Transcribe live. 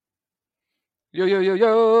Yo, yo, yo,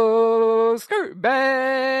 yo, skirt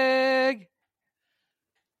bag.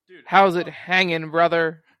 Dude, How's it hanging,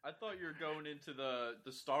 brother? I thought you were going into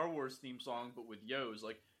the Star Wars theme song, but with yo's,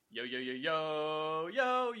 like yo yo yo yo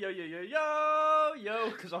yo yo yo yo yo yo,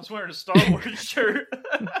 because I was wearing a Star Wars shirt.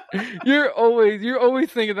 You're always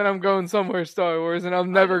thinking that I'm going somewhere Star Wars, and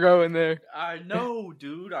I'm never going there. I know,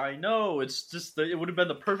 dude. I know. It's just it would have been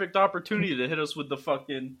the perfect opportunity to hit us with the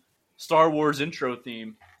fucking Star Wars intro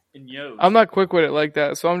theme in yo's. I'm not quick with it like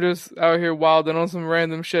that, so I'm just out here wilding on some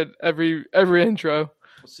random shit every intro.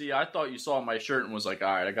 See, I thought you saw my shirt and was like,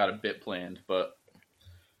 all right, I got a bit planned, but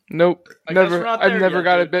nope, I guess we're never. not I've there never yet,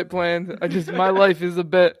 got a dude. bit planned. My life is a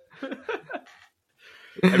bit.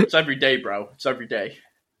 It's every day, bro. It's every day.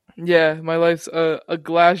 Yeah, my life's a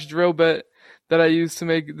glass drill bit that I use to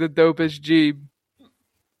make the dopest Jeep.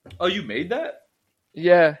 Oh, you made that?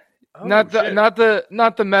 Yeah, Oh, not shit.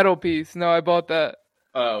 the metal piece. No, I bought that.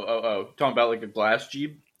 Oh. Talking about like a glass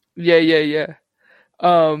Jeep? Yeah.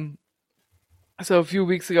 So a few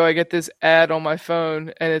weeks ago, I get this ad on my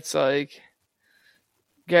phone, and it's like,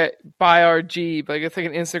 buy our Jeep. Like, it's like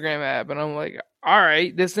an Instagram ad, and I'm like, all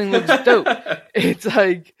right, this thing looks dope. It's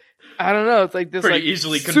like, I don't know, it's like this Pretty like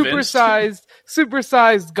easily convinced.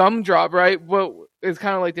 supersized gumdrop, right? Well, it's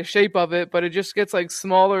kind of like the shape of it, but it just gets like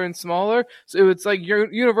smaller and smaller. So it's like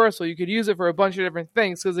universal. You could use it for a bunch of different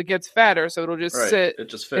things because it gets fatter, so it'll just Right. sit It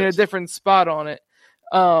just in a fits. different spot on it.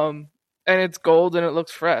 And it's gold and it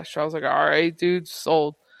looks fresh. I was like, all right, dude,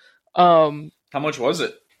 sold. How much was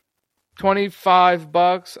it?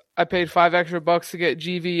 $25. I paid $5 extra to get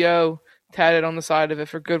GVO tatted on the side of it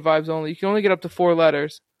for good vibes only. You can only get up to 4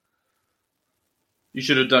 letters. You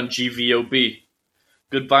should have done GVOB.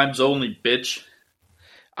 Good vibes only, bitch.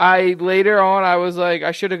 Later on, I was like,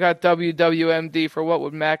 I should have got WWMD for what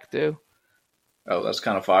would Mac do. Oh, that's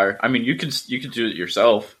kind of fire. I mean, you can do it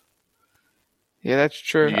yourself. Yeah, that's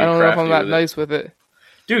true. You I don't know if I'm crafty that with it. nice with it.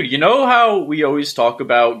 Dude, you know how we always talk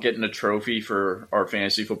about getting a trophy for our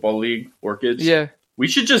fantasy football league, Orchids? Yeah. We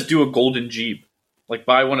should just do a golden Jeep. Like,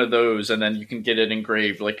 buy one of those, and then you can get it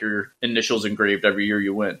engraved, like your initials engraved every year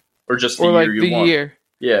you win. Or just the Or like year you the won. year.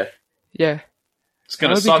 Yeah. Yeah. It's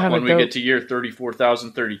going to That would be suck kinda when we dope. get to year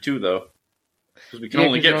 34,032, though. Because we can Yeah,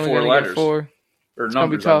 only 'cause you're get only 4 gonna letters. get 4. Or It's gonna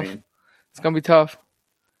be numbers, I tough. mean. It's going to be tough.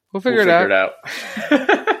 We'll figure, We'll it out.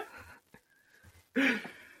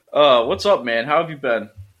 What's up, man? How have you been?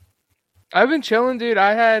 I've been chilling, dude.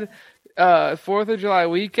 I had 4th of July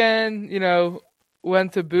weekend,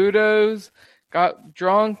 went to Budo's, got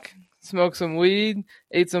drunk, smoked some weed,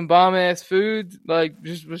 ate some bomb-ass food, like,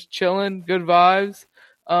 just was chilling, good vibes.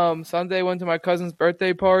 Sunday, went to my cousin's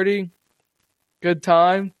birthday party, good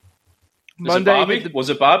time. Was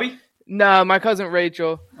it Bobby? No, my cousin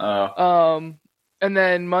Rachel. Oh. And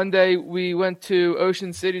then Monday, we went to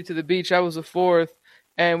Ocean City to the beach. That was the 4th.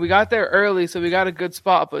 And we got there early, so we got a good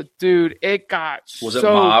spot. But, dude, it got Was it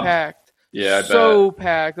so mobbed? packed. Yeah, I bet. So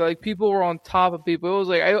packed. Like, people were on top of people. It was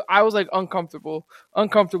like, I was like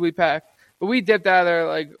uncomfortably packed. But we dipped out of there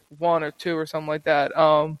like 1 or 2 or something like that.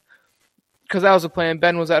 Because that was the plan.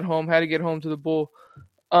 Ben was at home, had to get home to the Bull.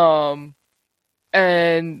 And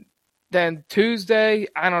then Tuesday,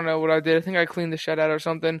 I don't know what I did. I think I cleaned the shed out or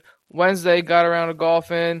something. Wednesday, got around to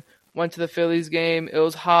golfing, went to the Phillies game. It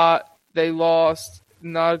was hot. They lost.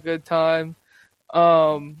 Not a good time.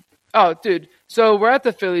 Dude. So we're at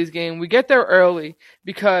the Phillies game. We get there early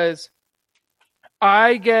because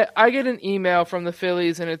I get an email from the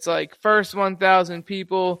Phillies, and it's like, first 1,000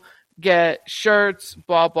 people get shirts,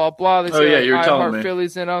 blah, blah, blah. They say, you were I telling Heart me.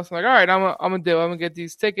 Phillies in us. I'm like, all right, I'm gonna get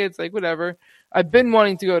these tickets, like, whatever. I've been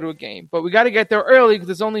wanting to go to a game, but we got to get there early because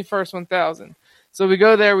it's only first 1,000. So we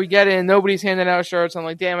go there, we get in, nobody's handing out shirts. I'm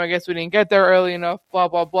like, damn, I guess we didn't get there early enough, blah,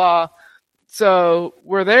 blah, blah. So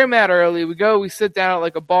we're there mad early. We sit down at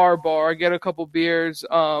like a bar. I get a couple beers.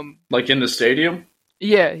 Like in the stadium?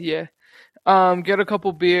 Yeah. Get a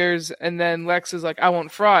couple beers, and then Lex is like, I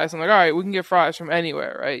want fries. I'm like, all right, we can get fries from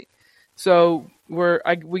anywhere, right? So we're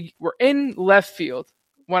in left field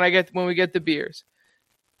when we get the beers.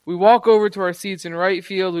 We walk over to our seats in right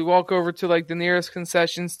field. We walk over to like the nearest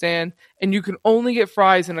concession stand, and you can only get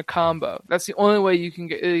fries in a combo. That's the only way you can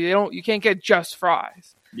get. You can't get just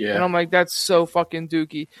fries. Yeah. And I'm like, that's so fucking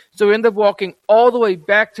dookie. So we end up walking all the way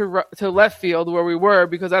back to left field where we were,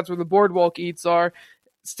 because that's where the boardwalk eats are.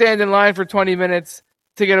 Stand in line for 20 minutes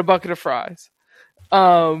to get a bucket of fries.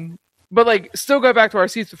 But like, still go back to our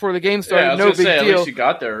seats before the game started. Yeah, I was no gonna big say, deal. at least you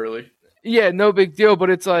got there early. Yeah, no big deal. But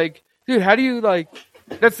it's like, dude, how do you like?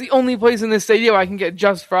 That's the only place in this stadium I can get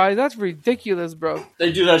just fries. That's ridiculous, bro.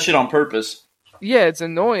 They do that shit on purpose. Yeah, it's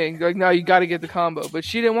annoying. Like, no, you got to get the combo. But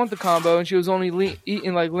she didn't want the combo, and she was only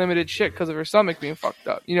eating like limited shit because of her stomach being fucked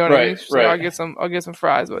up. You know what I mean? She's like, I'll get some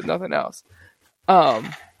fries, but nothing else.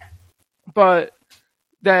 But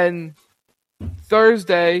then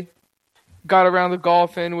Thursday, got around the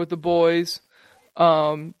golfing with the boys.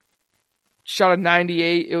 Shot a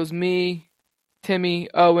 98. It was me, Timmy,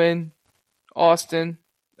 Owen, Austin,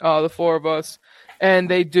 the four of us, and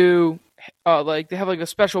they do they have like a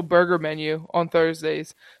special burger menu on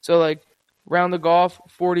Thursdays. So like round the golf,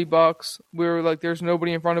 $40. We were like, there's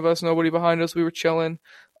nobody in front of us, nobody behind us. We were chilling.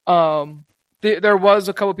 There was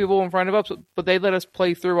a couple people in front of us, but they let us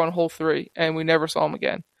play through on hole 3, and we never saw them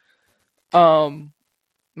again.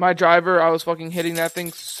 My driver, I was fucking hitting that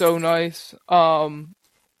thing so nice.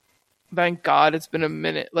 Thank God it's been a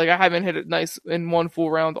minute. Like, I haven't hit it nice in one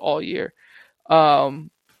full round all year.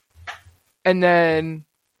 And then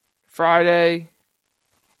Friday,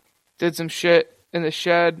 did some shit in the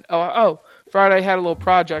shed. Friday I had a little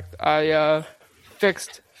project. I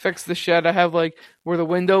fixed the shed. I have like where the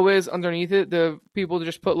window is underneath it. The people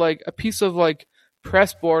just put like a piece of like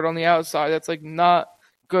press board on the outside that's like not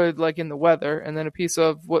good like in the weather, and then a piece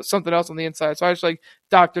of something else on the inside. So I just like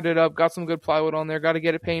doctored it up, got some good plywood on there, got to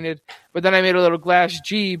get it painted. But then I made a little glass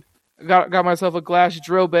jeep. Got myself a glass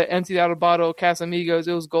drill bit, emptied out a bottle of Casamigos.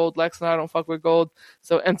 It was gold. Lex and I don't fuck with gold.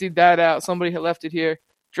 So emptied that out. Somebody had left it here.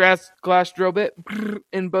 Glass drill bit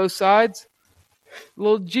in both sides.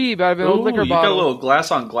 Little jeep out of an old liquor bottle. You got a little glass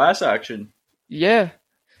on glass action. Yeah.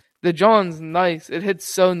 The John's nice. It hits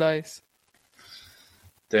so nice.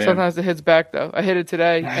 Damn. Sometimes it hits back though. I hit it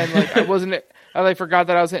today and like I like forgot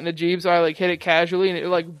that I was hitting a jeep, so I like hit it casually and it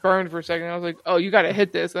like burned for a second. I was like, "Oh, you got to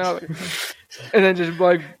hit this." And I was like, and then just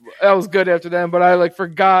like that was good after that, but I like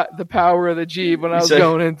forgot the power of the jeep when I was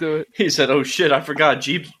going into it. He said, "Oh shit, I forgot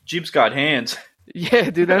Jeep's got hands." Yeah,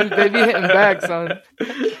 dude, they be hitting back, son.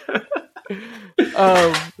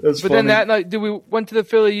 But then that night, dude, we went to the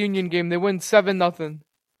Philly Union game. They win 7-0.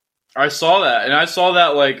 I saw that, and I saw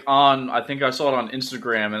that like I think I saw it on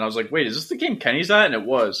Instagram, and I was like, wait, is this the game Kenny's at? And it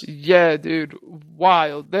was. Yeah, dude,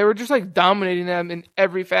 wild. They were just like dominating them in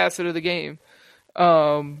every facet of the game.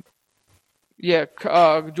 Julian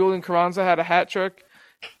Carranza had a hat trick,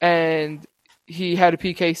 and he had a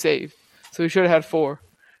PK save, so he should have had 4.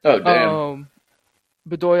 Oh, damn.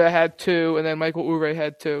 Bedoya had 2, and then Michael Ure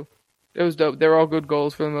had 2. It was dope. They were all good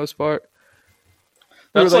goals for the most part.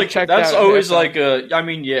 That's always like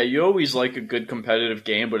you always like a good competitive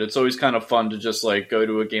game, but it's always kind of fun to just like go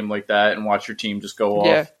to a game like that and watch your team just go off.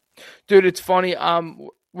 Yeah, dude, it's funny.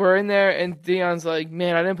 We're in there and Dion's like,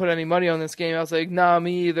 "Man, I didn't put any money on this game." I was like, "Nah,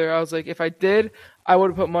 me either." I was like, "If I did, I would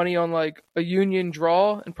have put money on like a Union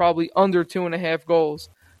draw and probably under 2.5 goals."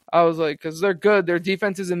 I was like, "Cause they're good. Their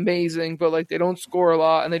defense is amazing, but like they don't score a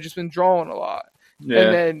lot and they just been drawing a lot." Yeah.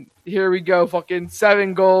 And then here we go, fucking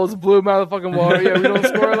 7 goals, blew him out of the fucking water. Yeah, we don't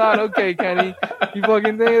score a lot. Okay, Kenny, you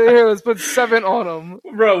fucking think here? Let's put 7 on them,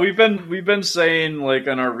 bro. We've been saying like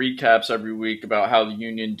in our recaps every week about how the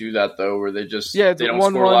Union do that though, where they just they don't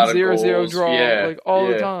score a lot of goals. 1-1, 0-0 draw, like all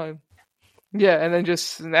the time. Yeah, and then just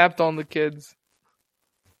snapped on the kids.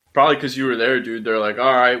 Probably because you were there, dude. They're like,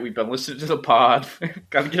 all right, we've been listening to the pod.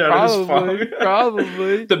 Gotta get out of this fog.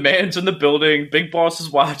 Probably. The man's in the building. Big Boss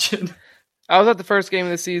is watching. I was at the first game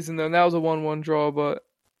of the season, though, and that was a 1-1 draw, but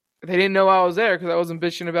they didn't know I was there because I wasn't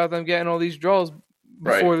bitching about them getting all these draws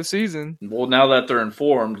before the season. Well, now that they're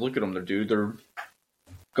informed, look at them, dude. They're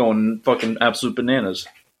going fucking absolute bananas.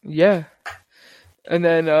 Yeah. And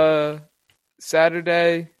then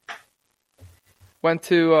Saturday, went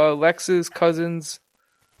to Lex's cousin's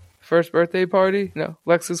first birthday party. No,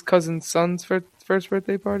 Lex's cousin's son's first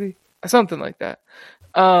birthday party. Something like that.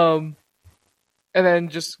 And then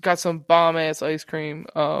just got some bomb-ass ice cream.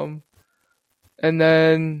 And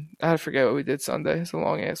then I forget what we did Sunday. It's a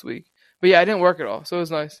long-ass week. But yeah, I didn't work at all, so it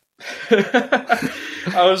was nice.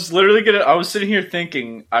 I was sitting here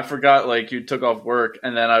thinking, I forgot, like, you took off work,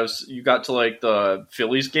 and then you got to, like, the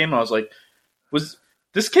Phillies game, and I was like, was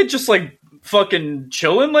this kid just, like, fucking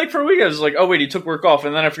chilling, like, for a week? I was like, oh, wait, he took work off,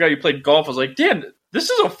 and then I forgot you played golf. I was like, damn, this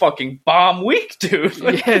is a fucking bomb week, dude.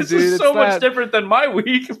 Like, yeah, this dude, is so much different than my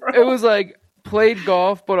week, bro. It was, like, played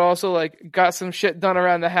golf, but also like got some shit done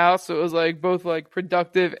around the house. So it was like both like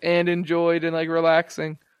productive and enjoyed and like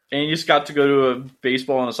relaxing. And you just got to go to a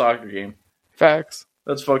baseball and a soccer game. Facts.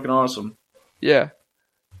 That's fucking awesome. Yeah,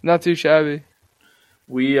 not too shabby.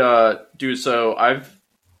 We dude. So I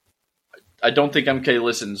don't think MK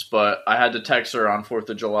listens, but I had to text her on 4th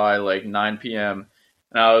of July like 9 p.m.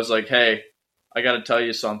 and I was like, hey, I got to tell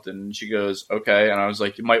you something. And she goes, okay. And I was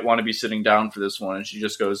like, you might want to be sitting down for this one. And she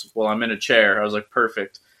just goes, well, I'm in a chair. I was like,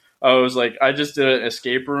 perfect. I was like, I just did an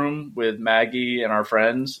escape room with Maggie and our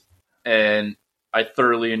friends, and I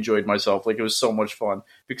thoroughly enjoyed myself. Like, it was so much fun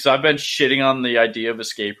because I've been shitting on the idea of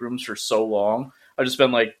escape rooms for so long. I've just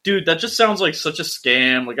been like, dude, that just sounds like such a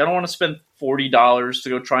scam. Like, I don't want to spend $40 to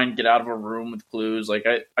go try and get out of a room with clues. Like,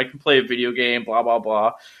 I can play a video game, blah, blah,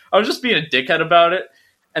 blah. I was just being a dickhead about it.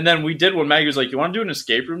 And then we did when Maggie was like, you want to do an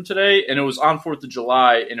escape room today? And it was on 4th of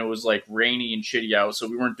July, and it was, like, rainy and shitty out, so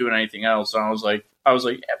we weren't doing anything else. And I was like, yeah,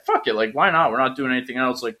 fuck it. Like, why not? We're not doing anything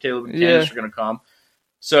else. Like, Caleb and Candace are going to come.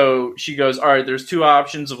 So she goes, all right, there's 2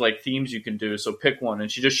 options of, like, themes you can do, so pick one. And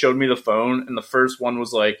she just showed me the phone, and the first one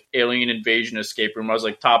was, like, alien invasion escape room. I was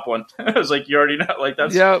like, top one. I was like, you already know. Like,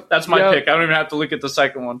 that's my pick. I don't even have to look at the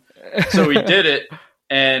second one. So we did it.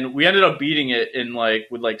 And we ended up beating it in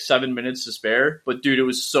with 7 minutes to spare. But dude, it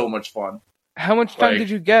was so much fun. How much time did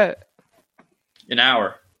you get? An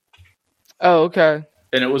hour. Oh, okay.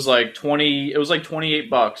 And it was like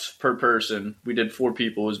 $28 per person. We did 4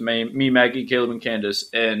 people. It was me, Maggie, Caleb, and Candace.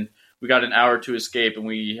 And we got an hour to escape, and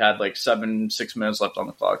we had like 6 minutes left on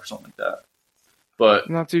the clock or something like that. But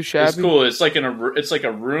not too shabby. It's cool. It's like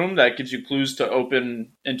a room that gives you clues to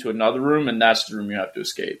open into another room, and that's the room you have to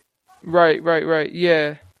escape. Right.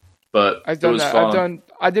 Yeah. But I've done it was that. fun.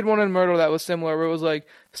 I did one in Myrtle that was similar, where it was like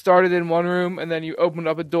started in one room and then you opened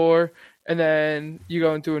up a door and then you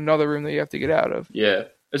go into another room that you have to get out of. Yeah,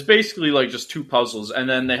 it's basically like just 2 puzzles, and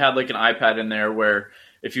then they had like an iPad in there where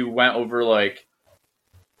if you went over like,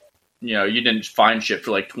 you know, you didn't find shit for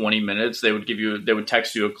like 20 minutes, they would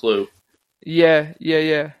text you a clue. Yeah.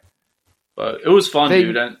 But it was fun,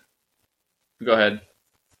 dude. Go ahead.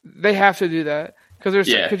 They have to do that. Because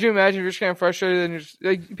could you imagine if you're just getting frustrated and you're just,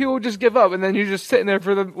 like, people would just give up and then you're just sitting there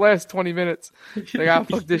for the last 20 minutes. Like,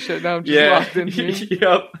 fuck this shit. Now I'm just locked in here.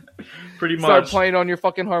 Yep. Pretty much. Start playing on your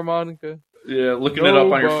fucking harmonica. Yeah, looking it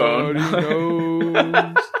up on your phone.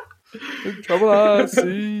 Knows the trouble I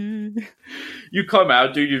see. You come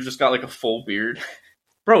out, dude, you've just got like a full beard.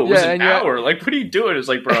 Bro, it was an hour. Like, what are you doing? It's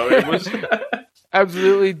like, bro, it was...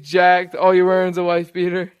 absolutely jacked. All you're wearing is a wife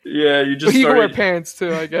beater. Yeah, you can wear pants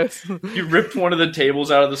too, I guess. You ripped one of the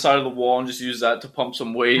tables out of the side of the wall and just used that to pump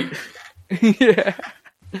some weight. Yeah.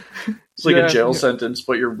 It's like a jail sentence,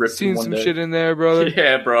 but you're ripped Seen one some day. shit in there, brother.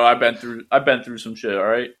 Yeah, bro, I've been through some shit,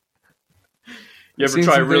 alright? You ever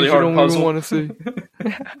try a really hard puzzle? You want to see.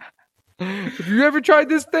 Have you ever tried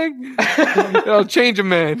this thing? It'll change a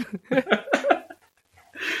man.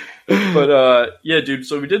 But, yeah, dude,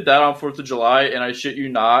 so we did that on 4th of July, and I shit you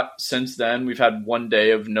not, since then, we've had one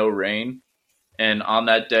day of no rain, and on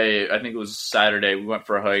that day, I think it was Saturday, we went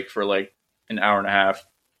for a hike for, like, an hour and a half.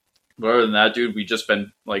 But other than that, dude, we just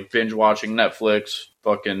been, like, binge-watching Netflix,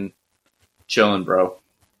 fucking chilling, bro.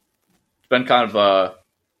 It's been kind of,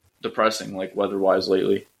 depressing, like, weather-wise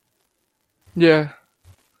lately. Yeah.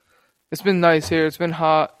 It's been nice here. It's been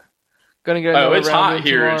hot. Gonna get another it's hot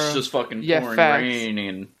here. Tomorrow. It's just fucking pouring rain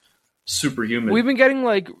and super humid. We've been getting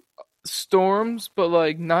like storms, but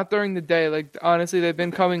like not during the day. Like honestly, they've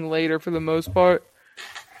been coming later for the most part,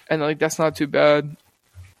 and like that's not too bad.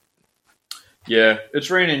 Yeah,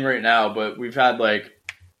 it's raining right now, but we've had like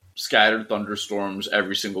scattered thunderstorms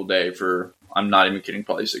every single day for, I'm not even kidding,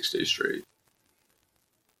 probably 6 days straight.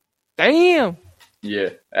 Damn. Yeah,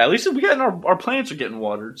 at least we getting our plants are getting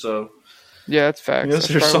watered, so. Yeah, that's facts. Yes,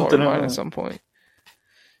 there's something mine at some point.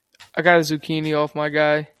 I got a zucchini off my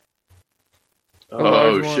guy.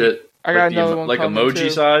 Oh shit! I got another one like emoji too.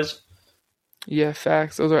 Size. Yeah,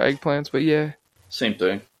 facts. Those are eggplants, but yeah, same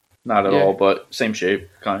thing. Not at all, but same shape,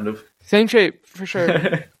 kind of. Same shape for sure.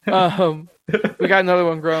 We got another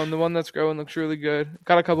one growing. The one that's growing looks really good.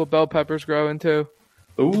 Got a couple bell peppers growing too.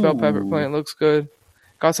 Ooh. The bell pepper plant looks good.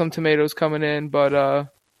 Got some tomatoes coming in, but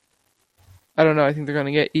I don't know. I think they're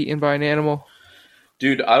gonna get eaten by an animal.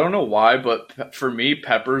 Dude, I don't know why, but for me,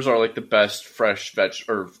 peppers are like the best fresh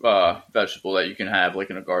vegetable that you can have, like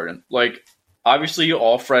in a garden. Like, obviously,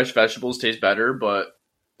 all fresh vegetables taste better, but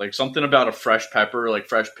like something about a fresh pepper, like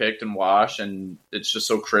fresh picked and washed, and it's just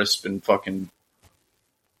so crisp and fucking.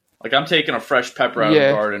 Like, I'm taking a fresh pepper out of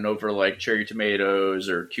the garden over like cherry tomatoes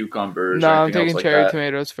or cucumbers. No, or I'm taking like cherry that.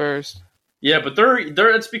 tomatoes first. Yeah, but they're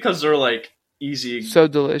it's because they're like easy, so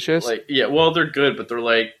delicious. Like, yeah, well, they're good, but they're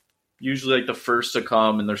like usually like the first to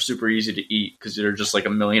come, and they're super easy to eat because they're just like a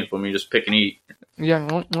million of them. You just pick and eat. Yeah,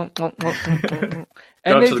 and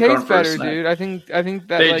they taste better, dude. I think that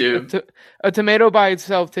they like do. A tomato by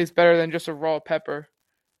itself tastes better than just a raw pepper.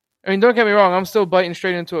 I mean, don't get me wrong. I'm still biting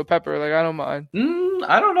straight into a pepper. Like, I don't mind.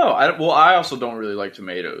 I don't know. I also don't really like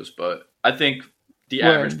tomatoes, but I think the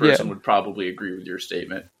average person would probably agree with your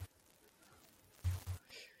statement.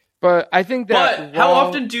 But I think that But how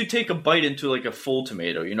often do you take a bite into like a full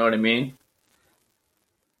tomato? You know what I mean?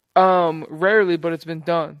 Rarely, but it's been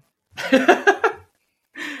done.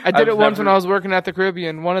 I did it once when I was working at the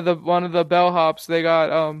Caribbean. One of the bellhops, they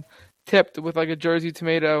got tipped with like a Jersey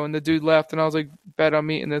tomato, and the dude left, and I was like, "Bet I'm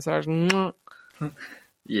eating this." And I was,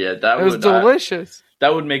 yeah, it was delicious.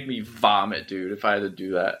 That would make me vomit, dude, if I had to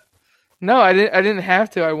do that. No, I didn't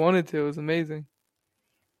have to. I wanted to. It was amazing.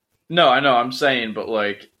 No, I know. I'm saying, but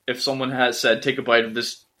like, if someone has said, "Take a bite of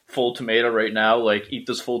this full tomato right now," like, eat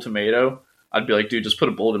this full tomato, I'd be like, dude, just put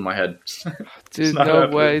a bullet in my head. Dude, no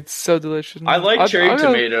way. It's so delicious. I like cherry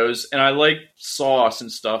tomatoes, and I like sauce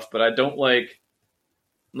and stuff, but I don't like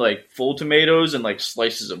full tomatoes and like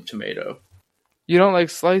slices of tomato. You don't like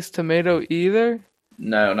sliced tomato either?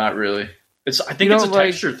 No, not really. I think it's a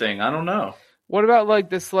texture thing. I don't know. What about like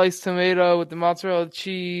the sliced tomato with the mozzarella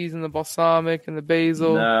cheese and the balsamic and the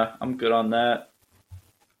basil? Nah, I'm good on that.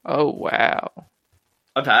 Oh, wow.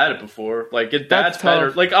 I've had it before. Like, that's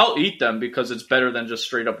better. Like, I'll eat them because it's better than just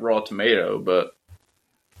straight up raw tomato, but...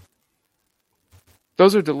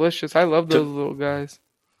 Those are delicious. I love those little guys.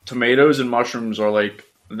 Tomatoes and mushrooms are, like,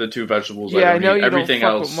 the two vegetables I know eat. You Everything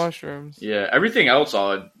don't fuck else, with mushrooms. Yeah, everything else,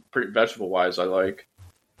 vegetable-wise, I like.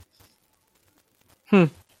 I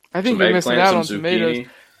think you're missing out on tomatoes.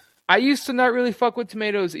 I used to not really fuck with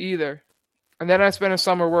tomatoes either. And then I spent a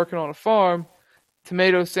summer working on a farm.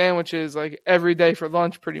 Tomato sandwiches like every day for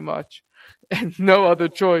lunch pretty much. And no other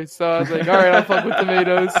choice. So I was like, all right, I'll fuck with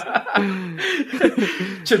tomatoes.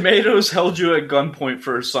 Tomatoes held you at gunpoint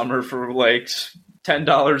for a summer for like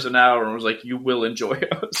 $10 an hour and was like, you will enjoy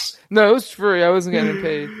us. No, it was free. I wasn't getting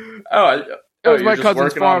paid. It was my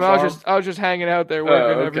cousin's farm. I was just hanging out there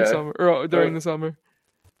working every summer or during the summer.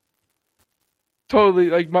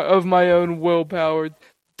 Totally like of my own willpower.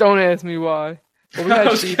 Don't ask me why. But we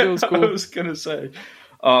had sheep. It was cool. I was gonna say,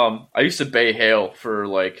 I used to bay hail for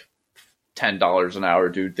like $10 an hour,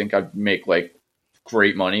 dude. Think I'd make like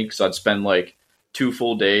great money because I'd spend like 2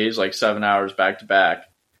 full days, like 7 hours back to back,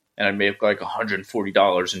 and I'd make like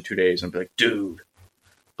 $140 in 2 days. And I'd be like, dude.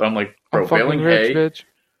 But I'm like, bro, baling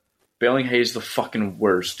hay is the fucking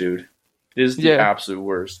worst, dude. It is the absolute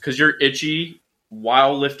worst because you're itchy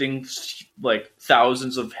while lifting like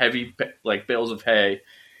thousands of heavy like bales of hay.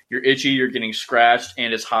 You're itchy, you're getting scratched,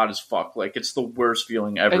 and it's hot as fuck. Like, it's the worst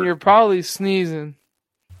feeling ever. And you're probably sneezing.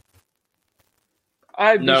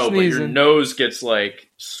 I'd be sneezing. But your nose gets, like,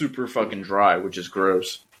 super fucking dry, which is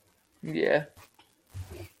gross. Yeah.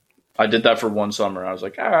 I did that for one summer. I was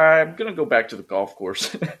like, I'm going to go back to the golf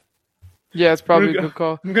course. Yeah, it's probably a good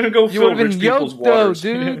call. I'm going to go fill rich people's waters.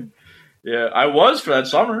 Dude. Yeah, I was for that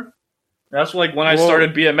summer. That's like when I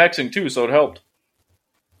started BMXing, too, so it helped.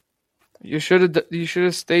 You should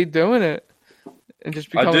have stayed doing it and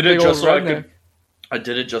just become a big old redneck. I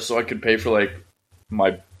did it just so I could pay for like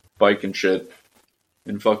my bike and shit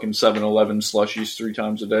and fucking 7-Eleven slushies 3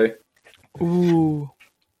 times a day. Ooh.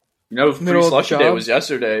 You know, free slushie day was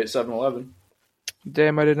yesterday at 7-Eleven.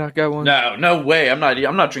 Damn, I did not get one. No way. I'm not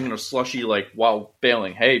drinking a slushie like while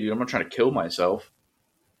baling hay, dude. I'm not trying to kill myself.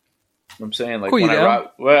 I'm saying, like, cool, when I ride,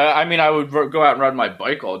 well, I mean, I would go out and ride my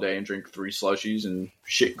bike all day and drink 3 slushies and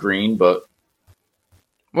shit green, but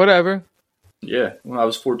whatever. Yeah, when I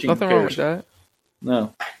was 14, nothing wrong with that.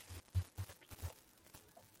 No.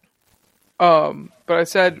 But I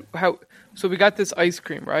said so we got this ice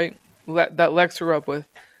cream, right? That Lex grew up with.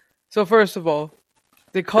 So first of all,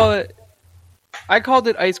 they call it. I called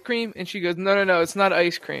it ice cream, and she goes, "No, it's not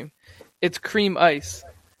ice cream. It's cream ice."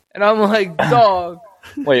 And I'm like, dog.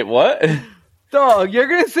 Wait, what? Dog, you're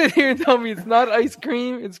gonna sit here and tell me it's not ice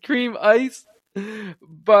cream, it's cream ice?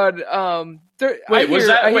 But was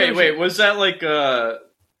that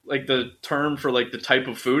like the term for like the type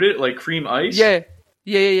of food like cream ice? Yeah.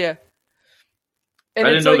 And I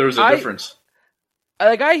didn't know there was a difference.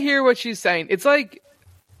 I hear what she's saying. It's like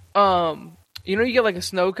you get like a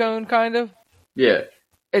snow cone kind of? Yeah.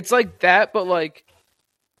 It's like that, but like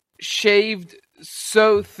shaved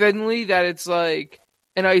so thinly that it's like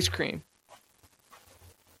an ice cream,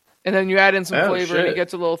 and then you add in some flavor, and it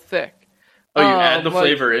gets a little thick. Oh, you add the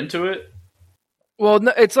flavor into it? Well,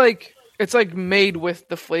 no, it's like made with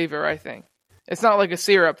the flavor. I think it's not like a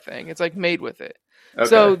syrup thing. It's like made with it. Okay.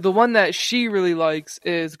 So the one that she really likes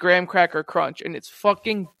is Graham Cracker Crunch, and it's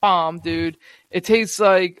fucking bomb, dude. It tastes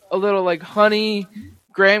like a little like honey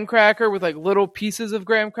graham cracker with like little pieces of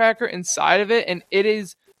graham cracker inside of it, and it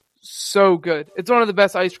is so good. It's one of the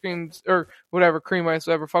best ice creams or whatever, cream ice,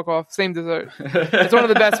 whatever, fuck off, same dessert. It's one of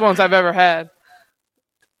the best ones I've ever had.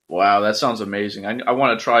 Wow, that sounds amazing. I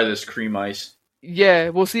want to try this cream ice. Yeah,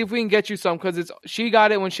 we'll see if we can get you some because she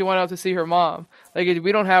got it when she went out to see her mom. Like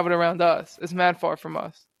we don't have it around us. It's mad far from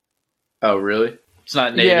us. Oh, really? It's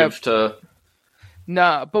not Yeah, native to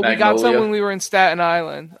nah, but we got some Magnolia? when we were in Staten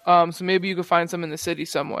Island. So maybe you could find some in the city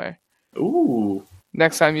somewhere Ooh.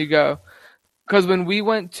 next time you go. Because when we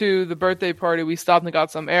went to the birthday party, we stopped and got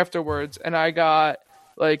some afterwards, and I got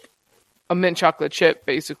like a mint chocolate chip,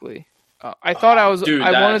 basically. I thought Dude,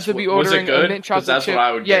 I wanted to be was it ordering a good? mint 'Cause chocolate that's chip. what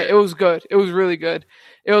I would Yeah, get. it was good. It was really good.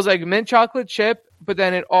 It was like mint chocolate chip, but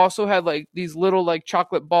then it also had like these little like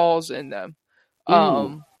chocolate balls in them.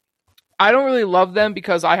 Ooh. I don't really love them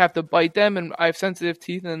because I have to bite them, and I have sensitive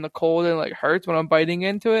teeth, and the cold and like hurts when I'm biting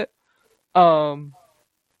into it. Um,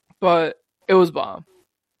 but it was bomb.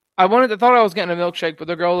 I thought I was getting a milkshake, but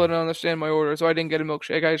the girl didn't understand my order, so I didn't get a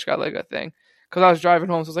milkshake. I just got like a thing because I was driving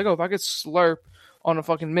home. So I was like, oh, if I could slurp on a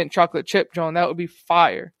fucking mint chocolate chip, John, that would be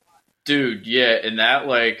fire. Dude, yeah, and that,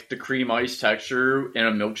 like, the cream ice texture in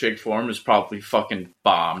a milkshake form is probably fucking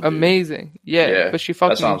bomb, dude. Amazing, yeah. Yeah, But she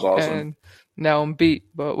fucked that sounds me, awesome. and now I'm beat.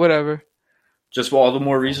 But whatever. Just all the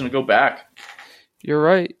more reason to go back. You're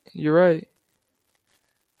right. You're right.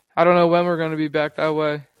 I don't know when we're gonna be back that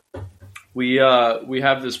way. We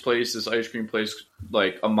have this place, this ice cream place,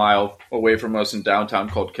 like a mile away from us in downtown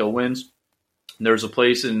called Kilwins. And there's a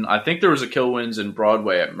place I think there was a Kilwins in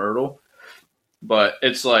Broadway at Myrtle, but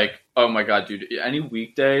it's like, oh my god, dude! Any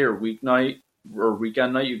weekday or weeknight or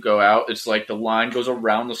weekend night you go out, it's like the line goes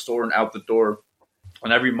around the store and out the door.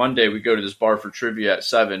 And every Monday we go to this bar for trivia at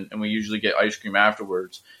 7, and we usually get ice cream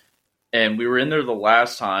afterwards. And we were in there the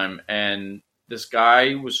last time, and this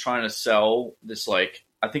guy was trying to sell this, like,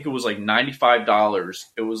 I think it was like $95.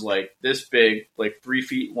 It was like this big, like 3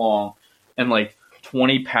 feet long, and like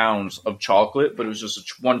 20 pounds of chocolate, but it was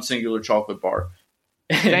just one singular chocolate bar.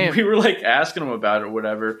 And Damn. we were like asking him about it or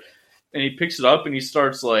whatever, and he picks it up and he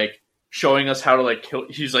starts like showing us how to like kill.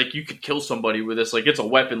 He's like, you could kill somebody with this, like it's a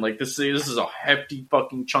weapon. Like this is a hefty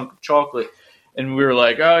fucking chunk of chocolate. And we were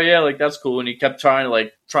like, oh yeah, like that's cool. And he kept trying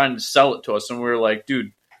to sell it to us, and we were like,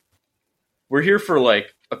 dude, we're here for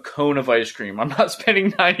like a cone of ice cream. I'm not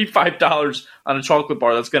spending $95 on a chocolate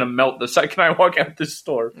bar that's gonna melt the second I walk out this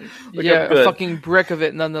store. Like, yeah, a fucking brick of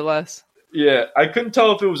it, nonetheless. Yeah, I couldn't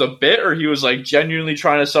tell if it was a bit or he was like genuinely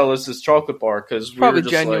trying to sell us this chocolate bar because we Probably were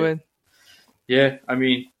just genuine. like, yeah, I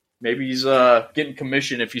mean, maybe he's getting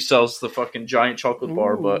commission if he sells the fucking giant chocolate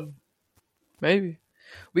bar, but maybe.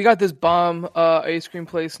 We got this bomb ice cream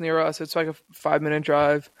place near us. It's like a 5-minute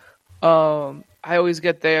drive. I always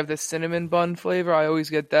get they have the cinnamon bun flavor. I always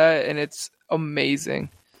get that, and it's amazing.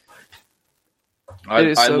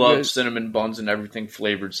 I so love good. cinnamon buns and everything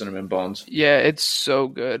flavored cinnamon buns. Yeah, it's so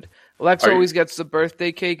good. Lex Are you- always gets the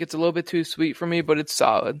birthday cake. It's a little bit too sweet for me, but it's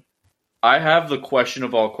solid. I have the question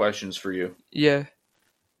of all questions for you. Yeah.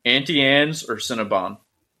 Auntie Anne's or Cinnabon?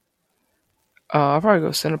 I'll probably go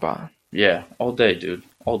Cinnabon. Yeah, all day, dude.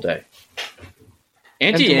 All day.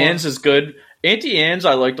 Auntie tomorrow. Anne's is good. Auntie Anne's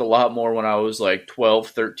I liked a lot more when I was like 12,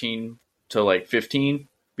 13 to like 15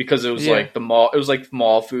 because it was Yeah. like the mall. It was like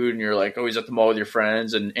mall food, and you're like always at the mall with your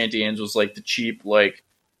friends. And Auntie Anne's was like the cheap, like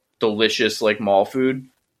delicious, like mall food.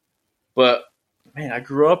 But man, I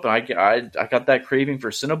grew up and I got that craving for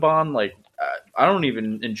Cinnabon. Like I don't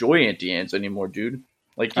even enjoy Auntie Anne's anymore, dude.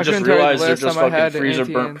 Like you I just couldn't tell you the realize they're last just time I had fucking an freezer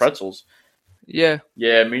Auntie burnt Anne's. pretzels. Yeah.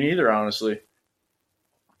 Yeah, me neither, honestly.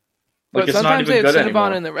 Like But it's not sometimes they even have good Cinnabon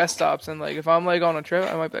anymore. in the rest stops, and like if I'm like on a trip,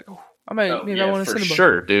 I might be like, oh, maybe I want a for Cinnabon.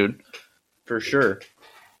 sure, dude. For sure.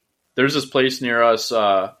 There's this place near us.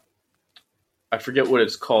 I forget what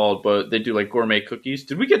it's called, but they do like gourmet cookies.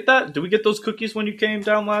 Did we get that? Did we get those cookies when you came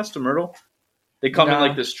down last to Myrtle? They come in Nah.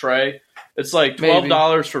 like this tray. It's like Maybe.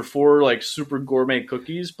 $12 for 4 like super gourmet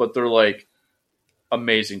cookies, but they're like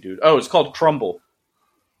amazing, dude. Oh, it's called Crumble.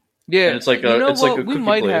 Yeah, And it's like you a- know it's like what? a we cookie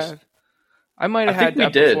might place. have. I might have I think had we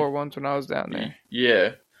that did. before once when I was down there.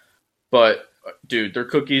 Yeah, but dude, their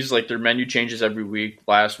cookies, like their menu changes every week.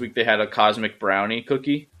 Last week they had a cosmic brownie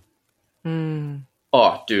cookie. Mm.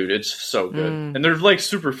 Oh, dude, it's so good, Mm. and they're like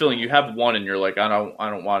super filling. You have one, and you're like, I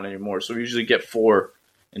don't want any more. So we usually get 4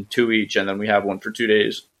 and 2 each, and then we have one for 2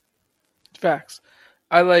 days. Facts.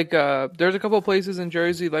 I like. There's a couple of places in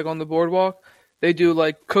Jersey, like on the boardwalk. They do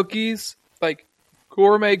like cookies, like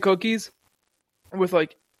gourmet cookies, with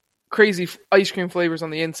like crazy ice cream flavors on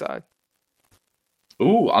the inside.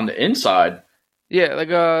 Ooh, on the inside. Yeah, like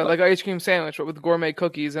an ice cream sandwich, but with gourmet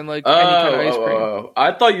cookies and like any kind of ice cream.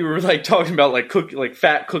 I thought you were like talking about like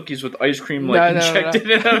fat cookies with ice cream like No. injected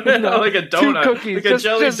in them, No. like a 2 donut, cookies, like a just-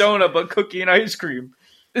 jelly just- donut, but cookie and ice cream.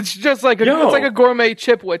 It's just like Yo. it's like a gourmet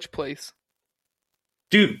chipwich place.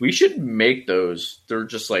 Dude, we should make those. They're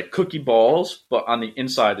just like cookie balls, but on the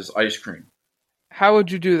inside is ice cream. How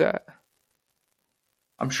would you do that?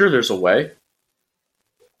 I'm sure there's a way.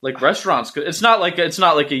 Like restaurants, it's not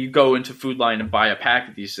like you go into Food Line and buy a pack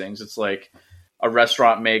of these things. It's like a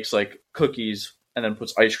restaurant makes like cookies and then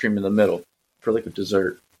puts ice cream in the middle for like a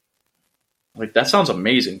dessert. Like that sounds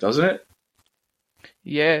amazing, doesn't it?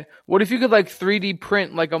 Yeah. What if you could like 3D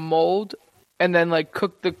print like a mold and then like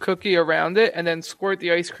cook the cookie around it and then squirt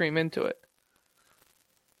the ice cream into it?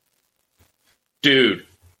 Dude,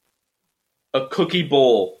 a cookie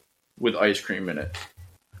bowl with ice cream in it.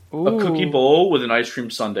 Ooh. A cookie bowl with an ice cream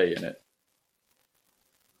sundae in it.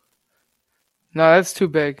 No, that's too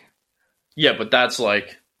big. Yeah, but that's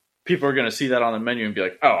like people are gonna see that on the menu and be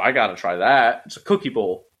like, "Oh, I gotta try that." It's a cookie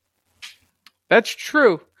bowl. That's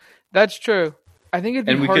true. That's true. I think it'd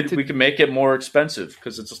be And hard to... we could make it more expensive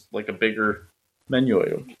because it's just like a bigger menu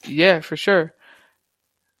item. Yeah, for sure.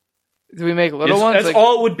 Do we make little ones? That's like,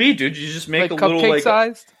 all it would be, dude. You just make like a little cupcake like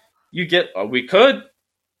sized? you get. We could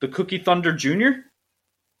the Cookie Thunder Junior.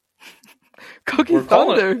 Cookie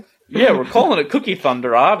Thunder. Yeah, we're calling it Cookie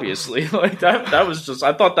Thunder. Obviously, like that was just.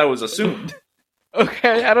 I thought that was assumed.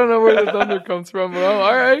 Okay, I don't know where the thunder comes from. Well,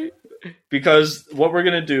 all right. Because what we're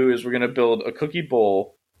gonna do is we're gonna build a cookie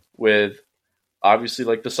bowl with obviously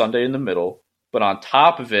like the sundae in the middle, but on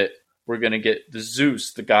top of it we're gonna get the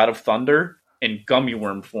Zeus, the god of thunder, in gummy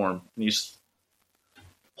worm form, and he's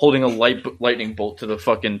holding a lightning bolt to the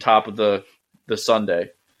fucking top of the sundae.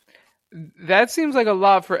 That seems like a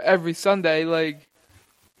lot for every Sunday. Like,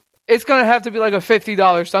 it's gonna have to be like a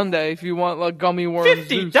 $50 Sunday if you want like gummy worms.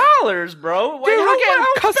 $50, bro. Dude, we're getting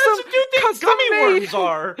custom gummy made. worms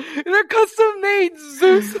are. They're custom made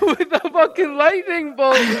Zeus with a fucking lightning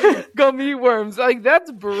bolt gummy worms. Like,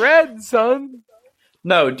 that's bread, son.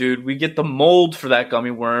 No, dude, we get the mold for that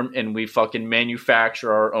gummy worm and we fucking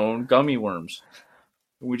manufacture our own gummy worms.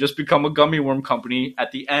 We just become a gummy worm company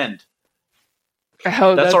at the end.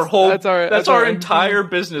 Hell, that's our MVP. entire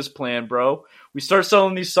business plan, bro. We start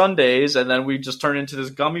selling these sundaes and then we just turn into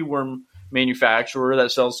this gummy worm manufacturer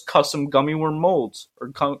that sells custom gummy worm molds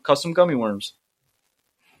or custom gummy worms.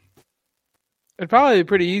 It'd probably be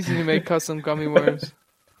pretty easy to make custom gummy worms.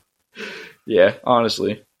 Yeah,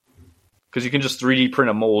 honestly. Because you can just 3D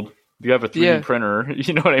print a mold. If you have a 3D printer,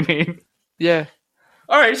 you know what I mean? Yeah.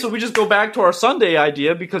 All right, so we just go back to our sundae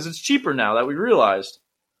idea because it's cheaper now that we realized.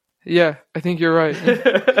 Yeah, I think you're right.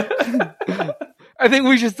 I think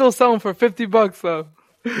we should still sell them for $50 though.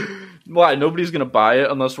 Why? Nobody's gonna buy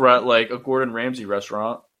it unless we're at like a Gordon Ramsay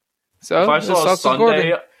restaurant. So if I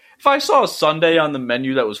saw a sundae on the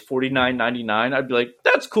menu that was $49.99, I'd be like,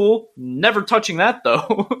 "That's cool." Never touching that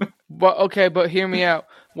though. But hear me out.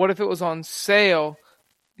 What if it was on sale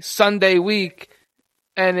Sunday week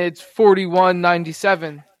and it's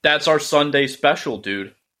 $41.97? That's our Sunday special,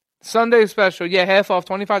 dude. Sunday special, yeah, half off,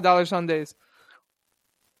 $25 Sundays.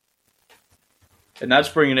 And that's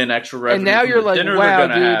bringing in extra revenue. And now you're like,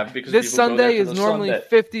 wow, dude, this Sunday is normally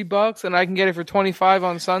 $50 and I can get it for $25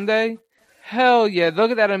 on Sunday? Hell yeah,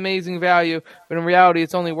 look at that amazing value. But in reality,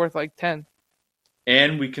 it's only worth like $10.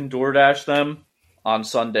 And we can DoorDash them on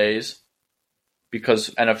Sundays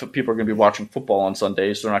because NFL people are going to be watching football on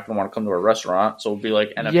Sundays, so they're not going to want to come to our restaurant. So it'll be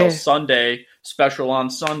like NFL Sunday special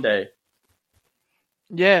on Sunday.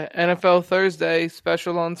 Yeah, NFL Thursday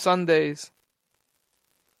special on Sundays.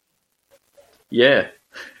 Yeah.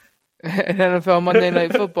 And NFL Monday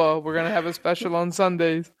Night Football, we're going to have a special on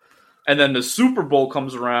Sundays. And then the Super Bowl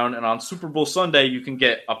comes around, and on Super Bowl Sunday, you can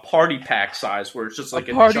get a party pack size where it's just like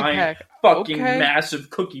a giant fucking massive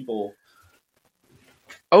cookie bowl.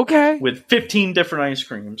 Okay. With 15 different ice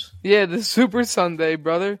creams. Yeah, the Super Sunday,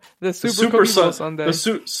 brother. The Super Cookie Bowl Sunday.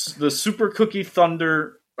 The Super Cookie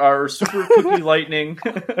Thunder, or Super Cookie Lightning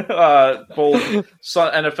Bowl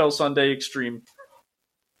NFL Sunday Extreme.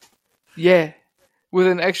 Yeah. With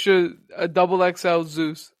an extra, a double XL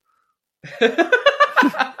Zeus.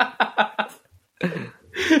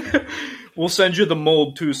 We'll send you the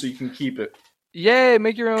mold too so you can keep it. Yeah,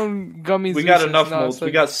 make your own gummies. We got enough molds. Like...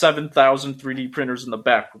 We got 7,000 3D printers in the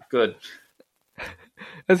back. We're good.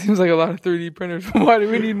 That seems like a lot of 3D printers. Why do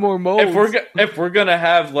we need more molds? If we're gonna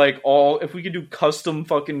have like if we could do custom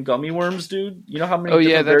fucking gummy worms, dude. You know how many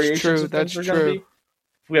different variations of things are gonna be?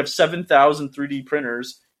 If we have 7,000 3D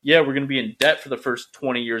printers, yeah, we're gonna be in debt for the first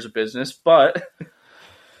 20 years of business, but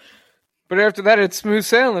after that, it's smooth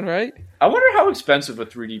sailing, right? I wonder how expensive a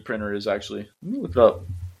 3D printer is actually. Let me look it up.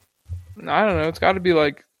 I don't know. It's got to be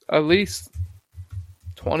like at least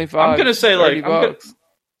 25. I'm gonna say like $30.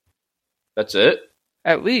 That's it.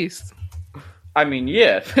 At least. I mean,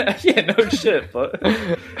 yeah, yeah, no shit, but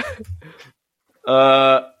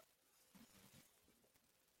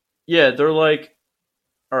yeah, they're like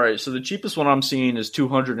All right, so the cheapest one I'm seeing is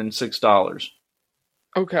 $206.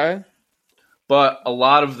 Okay. But a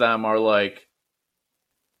lot of them are like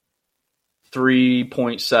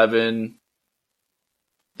 3.7.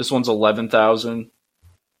 This one's 11,000.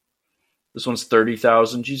 This one's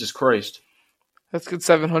 30,000. Jesus Christ. Let's get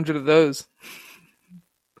 700 of those.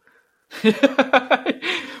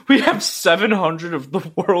 We have 700 of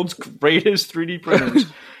the world's greatest 3D printers.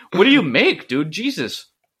 What do you make, dude? Jesus.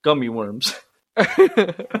 Gummy worms. People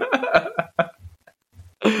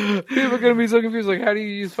are going to be so confused. Like, how do you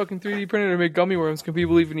use fucking 3D printer to make gummy worms? Can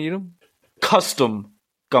people even eat them? Custom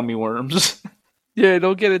gummy worms. Yeah,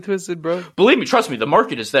 don't get it twisted, bro. Believe me, trust me, the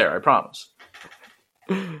market is there, I promise.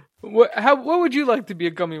 What would you like to be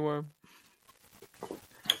a gummy worm?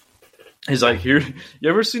 He's like, here. You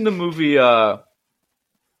ever seen the movie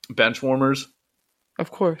Benchwarmers?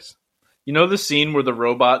 Of course. You know the scene where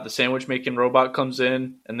the sandwich making robot comes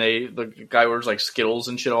in and the guy wears like Skittles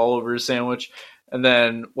and shit all over his sandwich, and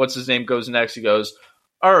then what's his name goes next? He goes,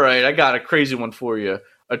 "All right, I got a crazy one for you.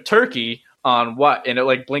 A turkey on what?" And it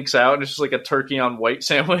like blinks out, and it's just like a turkey on white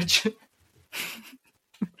sandwich.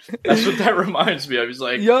 That's what that reminds me of. He's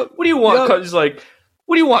like, Yep. "What do you want?" Yep. He's like,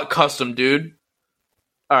 "What do you want, custom, dude?"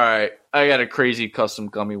 All right, I got a crazy custom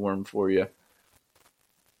gummy worm for you.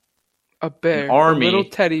 A bear. An army. A little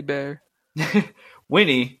teddy bear.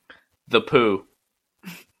 Winnie the Pooh,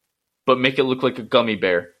 but make it look like a gummy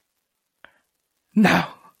bear. No.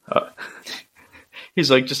 He's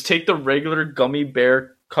like, just take the regular gummy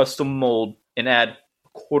bear custom mold and add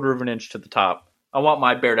 1/4 of an inch to the top. I want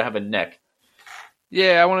my bear to have a neck.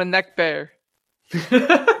 Yeah, I want a neck bear.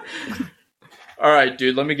 All right,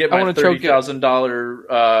 dude, let me get my $30,000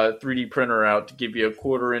 3D printer out to give you a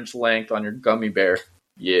 1/4 inch length on your gummy bear.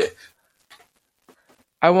 Yeah.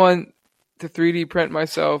 I want to 3D print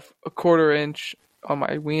myself a 1/4 inch on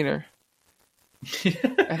my wiener.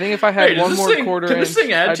 I think if I had one more 1/4 inch, can this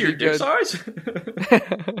thing add I'd to your be dick good. size?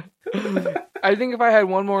 I think if I had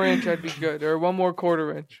one more inch, I'd be good, or one more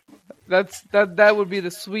 1/4 inch. That would be the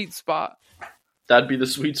sweet spot. That'd be the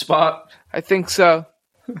sweet spot. I think so.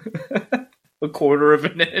 1/4 of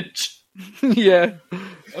an inch. Yeah,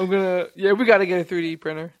 we got to get a 3D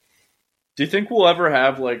printer. Do you think we'll ever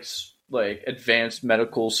have like advanced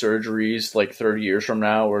medical surgeries like 30 years from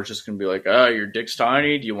now, where it's just gonna be like, oh, your dick's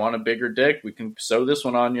tiny. Do you want a bigger dick? We can sew this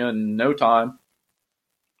one on you in no time.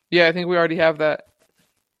 Yeah, I think we already have that.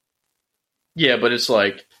 Yeah, but it's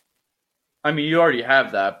like, I mean, you already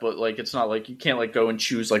have that, but like, it's not like you can't like go and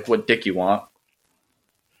choose like what dick you want.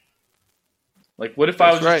 Like, what if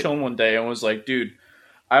I was just chilling one day and was like, dude,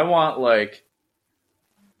 I want like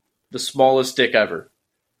the smallest dick ever.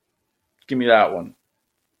 Give me that one.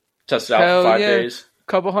 Test it out for 5 days.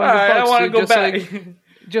 Couple $100. I want to go back.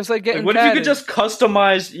 Just like getting. What if you could just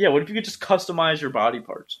customize? Yeah, what if you could just customize your body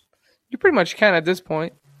parts? You pretty much can at this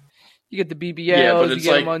point. You get the BBLs, you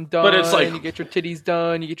get them undone, but it's like, you get your titties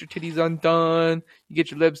done, you get your titties undone, you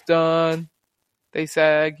get your lips done, they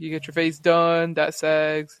sag, you get your face done, that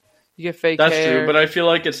sags, you get fake hair. That's true, but I feel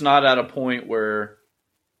like it's not at a point where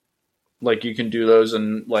like you can do those,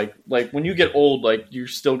 and like when you get old, like you're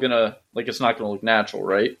still gonna, like, it's not gonna look natural,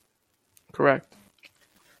 right? Correct.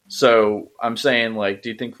 So I'm saying, like, do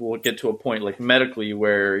you think we'll get to a point, like, medically,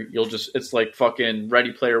 where you'll just, it's like fucking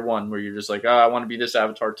Ready Player One, where you're just like, I want to be this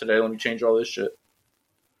avatar today, let me change all this shit?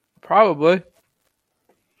 Probably.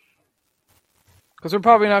 Because we're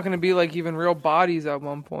probably not going to be, like, even real bodies at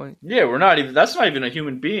one point. Yeah, that's not even a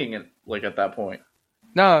human being, at that point.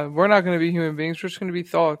 No, we're not going to be human beings, we're just going to be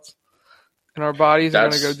thoughts. And our bodies are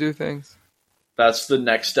going to go do things. That's the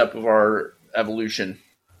next step of our evolution.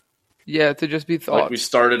 Yeah, to just be thoughts. Like, we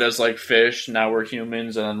started as, like, fish, now we're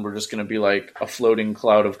humans, and then we're just going to be, like, a floating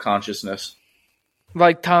cloud of consciousness.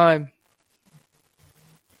 Like time.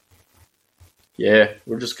 Yeah,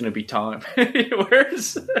 we're just going to be time.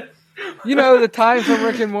 Where's... You know, the time from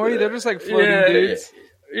Rick and Morty, they're just, like, floating dudes.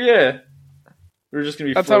 Yeah. We're just going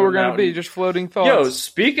to be That's how we're going to be, just floating thoughts. Yo,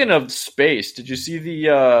 speaking of space, did you see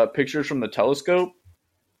the pictures from the telescope?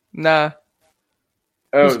 Nah.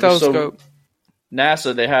 Oh, whose telescope? So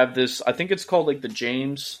NASA, they have this, I think it's called like the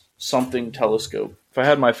James something telescope. If I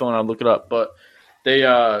had my phone, I'd look it up. But they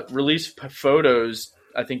released photos,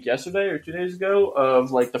 I think yesterday or 2 days ago,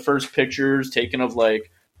 of like the first pictures taken of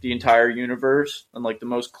like the entire universe in like the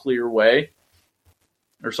most clear way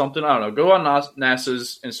or something. I don't know. Go on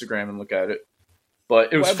NASA's Instagram and look at it.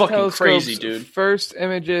 But it was fucking crazy, dude. First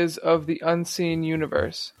images of the unseen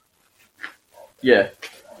universe. Yeah.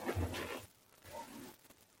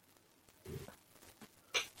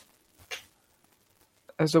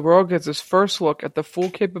 as the world gets its first look at the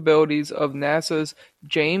full capabilities of NASA's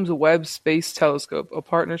James Webb Space Telescope, a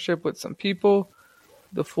partnership with some people,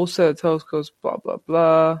 the full set of telescopes, blah, blah,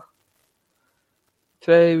 blah.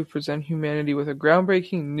 Today, we present humanity with a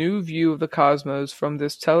groundbreaking new view of the cosmos from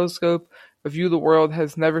this telescope, a view the world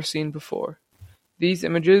has never seen before. These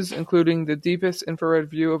images, including the deepest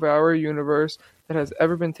infrared view of our universe that has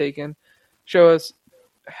ever been taken, show us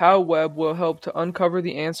how Webb will help to uncover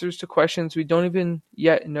the answers to questions we don't even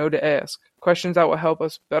yet know to ask. Questions that will help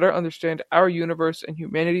us better understand our universe and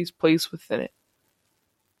humanity's place within it.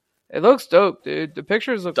 It looks dope, dude. The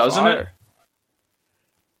pictures look Doesn't fire. it?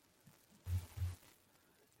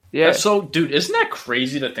 Yeah. That's so, dude, isn't that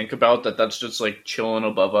crazy to think about that that's just like chilling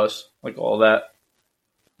above us? Like all that?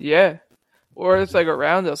 Yeah. Or it's like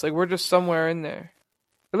around us. Like we're just somewhere in there.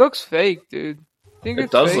 It looks fake, dude. Think It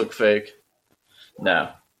it's does fake? look fake. No.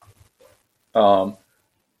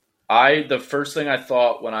 The first thing I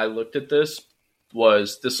thought when I looked at this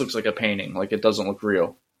was this looks like a painting. Like it doesn't look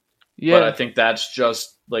real. Yeah. But I think that's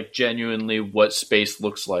just like genuinely what space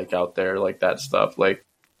looks like out there. Like that stuff. Like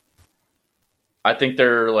I think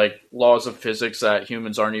there are like laws of physics that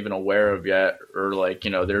humans aren't even aware of yet, or like,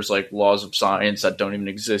 there's like laws of science that don't even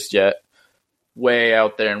exist yet, way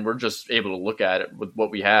out there, and we're just able to look at it with what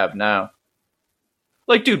we have now.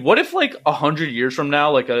 Like, dude, what if like 100 years from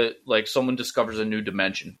now, like someone discovers a new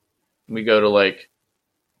dimension, and we go to like,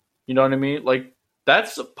 you know what I mean? Like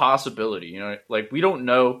that's a possibility. Like we don't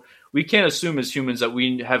know. We can't assume as humans that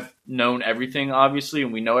we have known everything, obviously,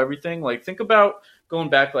 and we know everything. Like think about going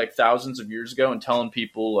back like thousands of years ago and telling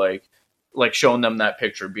people like showing them that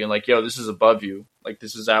picture, being like, yo, this is above you. Like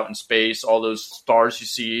this is out in space. All those stars you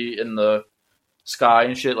see in the sky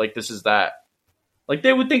and shit. Like this is that. Like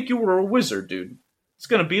they would think you were a wizard, dude. It's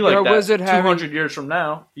going to be like You're a that wizard, 200 years from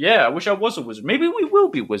now. Yeah, I wish I was a wizard. Maybe we will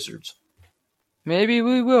be wizards. Maybe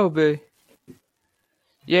we will be.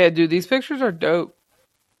 Yeah, dude, these pictures are dope.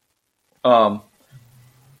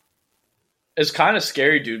 It's kind of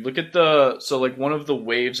scary, dude. Look at one of the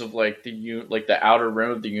waves of like the outer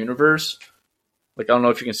rim of the universe. Like I don't know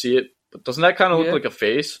if you can see it, but doesn't that kind of look like a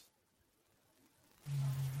face?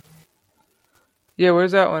 Yeah,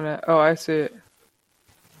 where's that one at? Oh, I see it.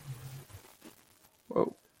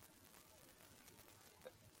 Whoa.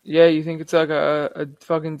 Yeah, you think it's like a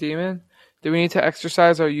fucking demon? Do we need to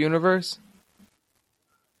exercise our universe?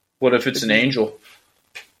 What if it's an angel?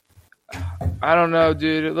 I don't know,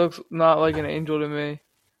 dude. It looks not like an angel to me.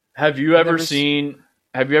 Have you ever seen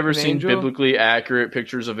angel? biblically accurate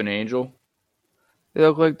pictures of an angel? They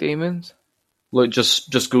look like demons. Look,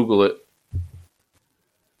 just Google it.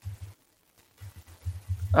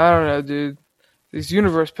 I don't know, dude. These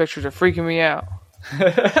universe pictures are freaking me out.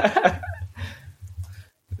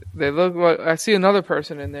 They look like I see another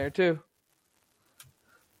person in there too.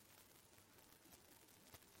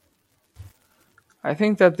 I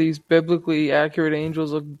think that these biblically accurate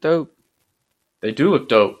angels look dope. They do look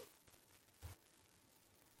dope.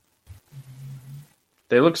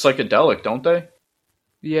 They look psychedelic, don't they?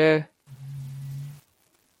 Yeah.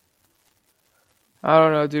 I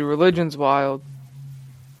don't know, dude. Religion's wild.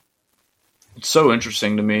 It's so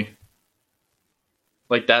interesting to me.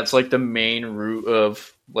 Like that's like the main root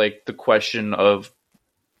of like the question of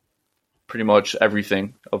pretty much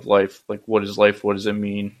everything of life. Like what is life? What does it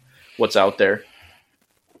mean? What's out there?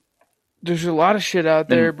 There's a lot of shit out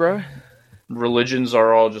there, bro. Religions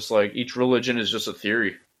are all just like each religion is just a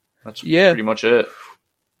theory. That's pretty much it.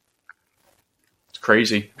 It's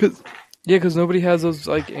crazy. Because nobody has those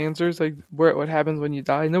like answers, like what happens when you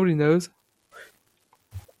die. Nobody knows.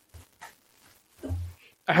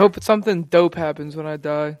 I hope something dope happens when I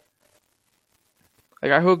die.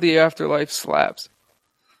 Like I hope the afterlife slaps.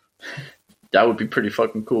 That would be pretty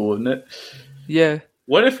fucking cool, wouldn't it? Yeah.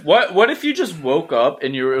 What if you just woke up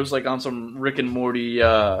and it was like on some Rick and Morty?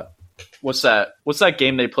 What's that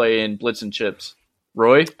game they play in Blitz and Chips?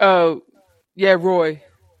 Roy? Oh, yeah, Roy.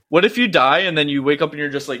 What if you die and then you wake up and you're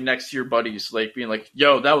just like next to your buddies, like being like,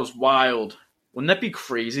 "Yo, that was wild." Wouldn't that be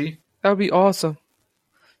crazy? That would be awesome.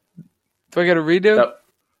 Do I get a redo?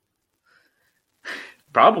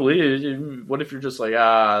 Probably. What if you're just like,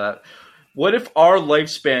 what if our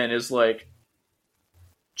lifespan is like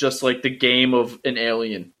just like the game of an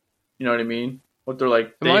alien? You know what I mean? What they're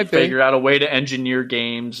like, they figured out a way to engineer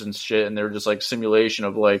games and shit, and they're just like simulation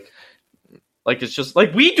of like it's just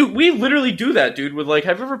like we literally do that, dude. With like,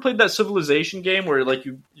 have you ever played that Civilization game where like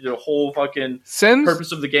the whole fucking Sims?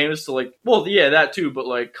 Purpose of the game is to like, well, yeah, that too, but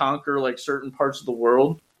like conquer like certain parts of the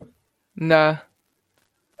world. Nah.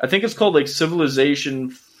 I think it's called like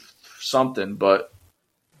Civilization something, but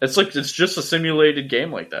It's just a simulated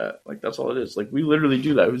game like that. Like that's all it is. Like we literally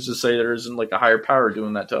do that. Who's to say there isn't like a higher power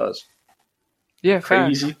doing that to us? Yeah,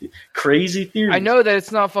 Crazy theory. I know that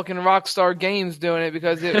it's not fucking Rockstar Games doing it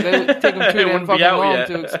because they take them too damn fucking long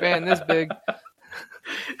to expand this big.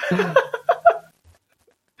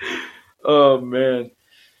 Oh man,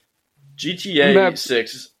 GTA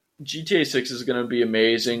 6 is gonna be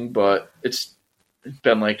amazing, but it's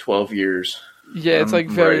been like 12 years. Yeah, it's like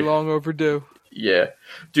very long overdue. Yeah.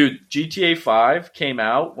 Dude, GTA 5 came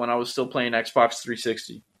out when I was still playing Xbox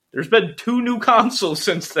 360. There's been 2 new consoles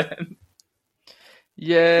since then.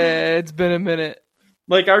 Yeah, it's been a minute.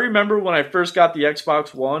 Like, I remember when I first got the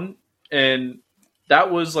Xbox One, and that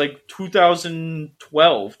was like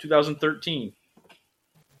 2012, 2013.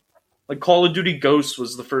 Like, Call of Duty Ghosts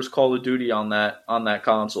was the first Call of Duty on that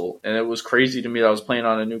console, and it was crazy to me that I was playing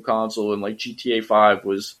on a new console, and like GTA 5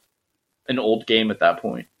 was an old game at that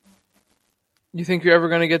point. You think you're ever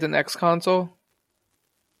going to get the next console?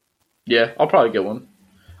 Yeah, I'll probably get one.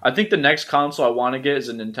 I think the next console I want to get is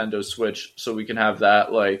a Nintendo Switch, so we can have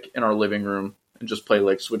that like in our living room and just play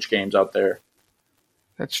like Switch games out there.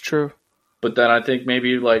 That's true. But then I think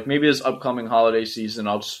maybe this upcoming holiday season,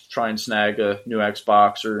 I'll just try and snag a new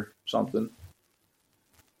Xbox or something.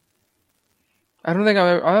 I don't think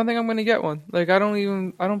I'm going to get one. Like I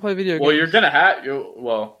don't play video games. Well, you're gonna have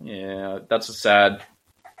yeah, that's a sad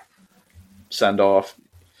send off.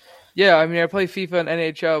 Yeah, I mean I play FIFA and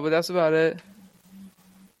NHL, but that's about it.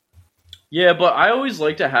 Yeah, but I always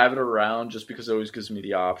like to have it around just because it always gives me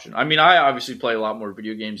the option. I mean, I obviously play a lot more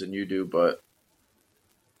video games than you do, but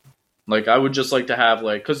like I would just like to have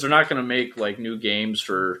like because they're not going to make like new games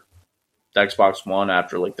for the Xbox One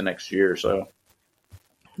after like the next year or so.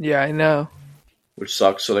 Yeah, I know. Which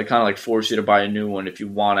sucks. So they kind of like force you to buy a new one if you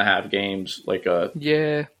want to have games like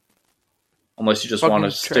yeah. Unless you just want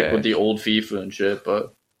to stick with the old FIFA and shit,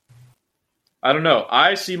 but I don't know.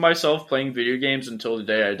 I see myself playing video games until the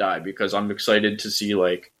day I die because I'm excited to see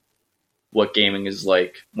like what gaming is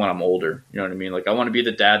like when I'm older. You know what I mean? Like I want to be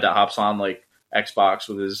the dad that hops on like Xbox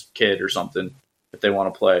with his kid or something if they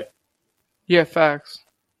want to play. Yeah, facts.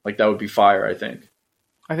 Like that would be fire, I think.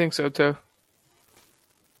 I think so too.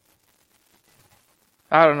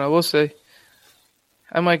 I don't know. We'll see.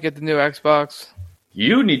 I might get the new Xbox.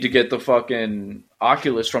 You need to get the fucking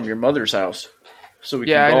Oculus from your mother's house so we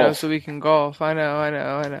can golf. Yeah, I know, so we can golf. I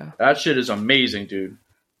know. That shit is amazing, dude.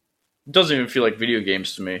 It doesn't even feel like video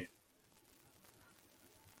games to me.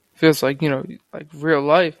 Feels like, like real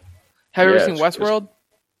life. Have you ever seen Westworld?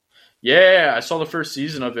 Yeah, I saw the first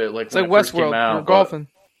season of it. It's like Westworld. We're golfing.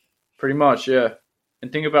 Pretty much, yeah.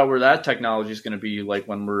 And think about where that technology is going to be like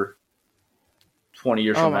when we're 20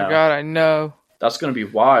 years from now. Oh my god, I know. That's going to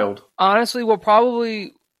be wild. Honestly, we'll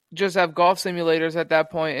probably just have golf simulators at that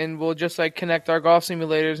point, and we'll just like connect our golf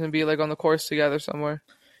simulators and be like on the course together somewhere.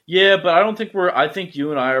 Yeah, but I don't think I think you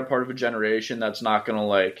and I are part of a generation that's not going to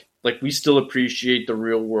like we still appreciate the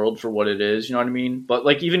real world for what it is, you know what I mean? But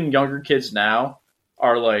like even younger kids now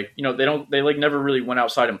are like, they like never really went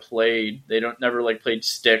outside and played. They never like played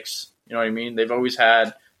sticks, you know what I mean? They've always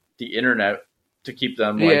had the internet to keep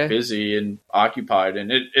them like busy and occupied,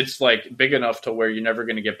 and it's like big enough to where you're never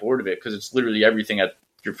going to get bored of it because it's literally everything at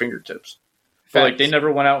your fingertips. But like they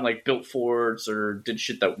never went out and like built forts or did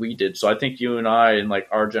shit that we did. So I think you and I and like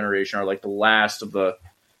our generation are like the last of the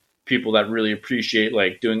people that really appreciate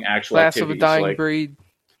like doing actual activities. Last of a dying breed.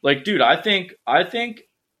 Like, dude, I think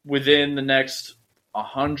within the next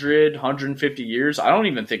 100, 150 years, I don't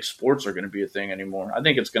even think sports are going to be a thing anymore. I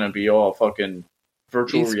think it's going to be all fucking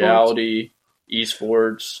virtual reality.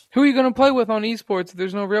 Esports. Who are you going to play with on esports if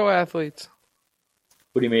there's no real athletes?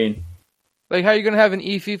 What do you mean? Like, how are you going to have an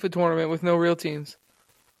eFIFA tournament with no real teams?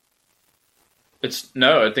 I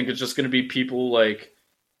think it's just going to be people like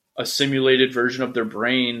a simulated version of their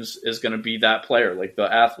brains is going to be that player, like the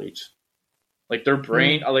athletes. Like their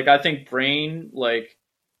brain, like I think brain, like,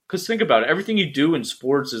 because think about it, everything you do in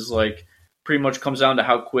sports is like pretty much comes down to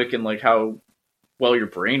how quick and like how well your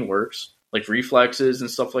brain works. Like reflexes and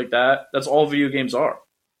stuff like that. That's all video games are.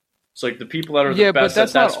 It's like the people that are the best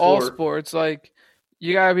at that sport. Yeah, but that's not all sports. Like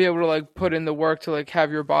you gotta be able to like put in the work to like have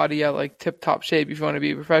your body at like tip top shape if you want to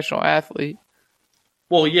be a professional athlete.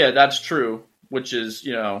 Well, yeah, that's true. Which is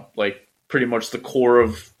like pretty much the core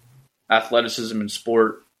of athleticism and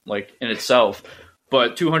sport, like in itself.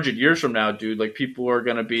 But 200 years from now, dude, like people are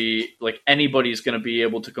gonna be like anybody's gonna be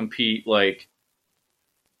able to compete like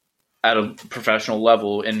at a professional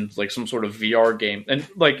level in like some sort of VR game. And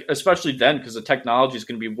like, especially then, because the technology is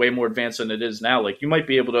going to be way more advanced than it is now. Like you might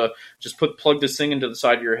be able to just plug this thing into the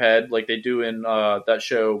side of your head like they do in that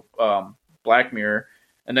show Black Mirror.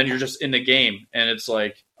 and then you're just in the game, and it's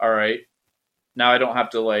like, all right, now I don't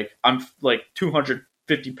have to like, I'm like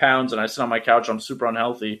 250 pounds, and I sit on my couch, I'm super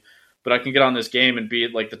unhealthy, but I can get on this game and be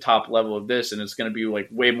at like the top level of this, and it's going to be like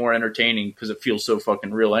way more entertaining because it feels so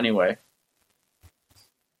fucking real anyway.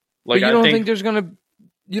 Like, but you don't think there's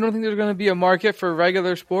gonna be a market for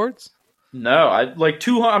regular sports? No,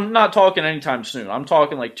 I'm not talking anytime soon. I'm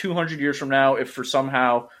talking like 200 years from now. If for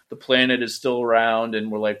somehow the planet is still around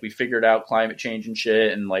and we're like we figured out climate change and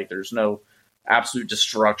shit, and like there's no absolute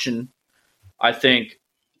destruction, I think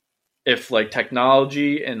if like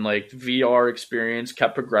technology and like VR experience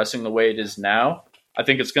kept progressing the way it is now, I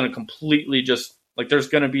think it's going to completely just like there's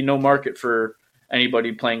going to be no market for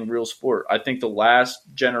anybody playing real sport. I think the last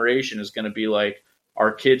generation is going to be like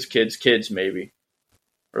our kids maybe,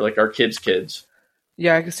 or like our kids.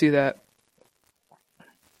 Yeah, I can see that.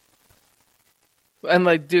 And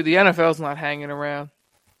like, dude, the NFL's not hanging around.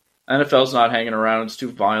 NFL's not hanging around. It's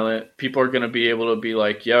too violent. People are going to be able to be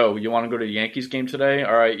like, yo, you want to go to the Yankees game today?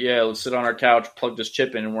 All right, yeah, let's sit on our couch, plug this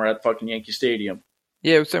chip in, and we're at fucking Yankee Stadium.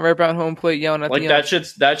 Yeah, we're sitting right behind home plate yelling at like that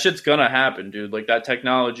shit's going to happen, dude. Like that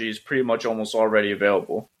technology is pretty much almost already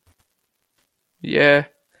available. Yeah.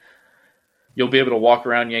 You'll be able to walk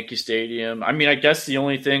around Yankee Stadium. I mean, I guess the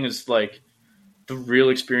only thing is like the real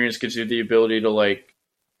experience gives you the ability to like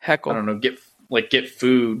heckle. I don't know, get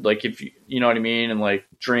food, like if you know what I mean, and like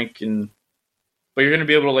drink, and but you're gonna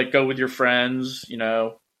be able to like go with your friends. You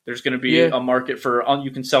know, there's gonna be a market for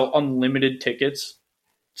you can sell unlimited tickets.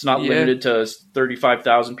 It's not limited to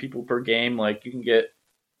 35,000 people per game. Like you can get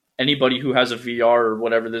anybody who has a VR or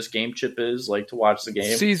whatever this game chip is, like to watch the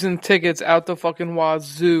game. Season tickets out the fucking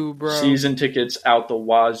wazoo, bro. Season tickets out the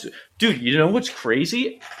wazoo. Dude, you know what's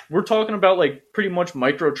crazy? We're talking about like pretty much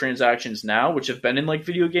microtransactions now, which have been in like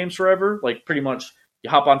video games forever. Like pretty much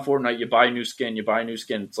you hop on Fortnite, you buy a new skin,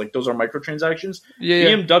 It's like those are microtransactions. Yeah.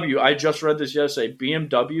 BMW, I just read this yesterday.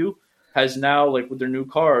 BMW has now, like with their new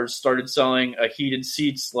cars, started selling a heated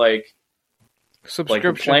seats like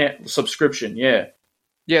subscription, yeah.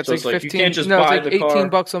 Yeah, it's so like it's 15. You can't just no, buy it's like the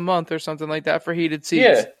car. $18 a month or something like that for heated seats.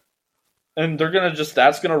 Yeah, and they're gonna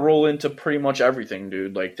that's gonna roll into pretty much everything,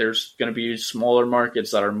 dude. Like, there's gonna be smaller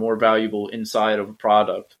markets that are more valuable inside of a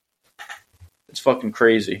product. It's fucking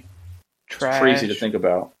crazy. Trash. It's crazy to think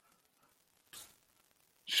about.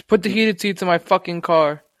 Just put the heated seats in my fucking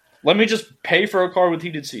car. Let me just pay for a car with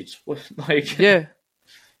heated seats. Like, yeah,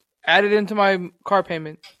 add it into my car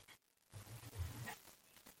payment.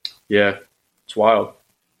 Yeah, it's wild.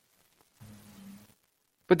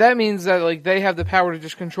 But that means that like they have the power to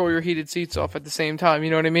just control your heated seats off at the same time.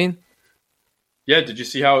 You know what I mean? Yeah. Did you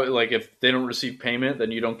see how like if they don't receive payment,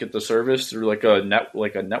 then you don't get the service through like a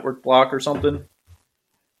network block or something?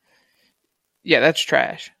 Yeah, that's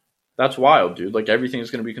trash. That's wild, dude. Like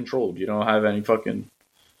everything's going to be controlled. You don't have any fucking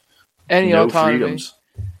autonomy. Freedoms.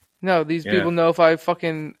 No, these people know if I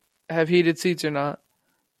fucking have heated seats or not.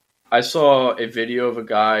 I saw a video of a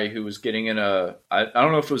guy who was getting in I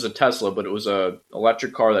don't know if it was a Tesla, but it was a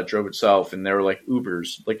electric car that drove itself, and they were like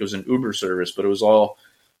Ubers, like it was an Uber service, but it was all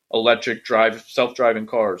electric self-driving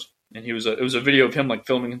cars. And it was a video of him like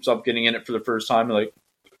filming himself getting in it for the first time, like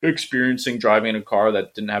experiencing driving in a car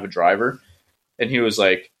that didn't have a driver. And he was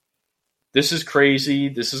like, "This is crazy.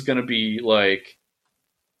 This is going to be like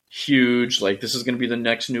huge. Like this is going to be the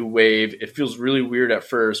next new wave. It feels really weird at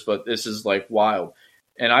first, but this is like wild."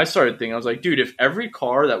 And I started thinking, I was like, dude, if every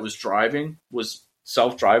car that was driving was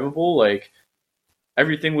self-drivable, like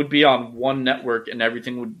everything would be on one network and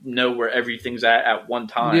everything would know where everything's at one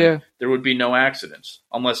time. Yeah. There would be no accidents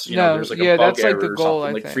unless, there's like a bug that's error like the or goal,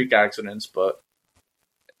 something, like freak accidents. But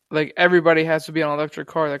like everybody has to be on an electric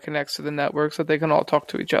car that connects to the network so they can all talk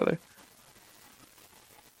to each other.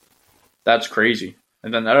 That's crazy.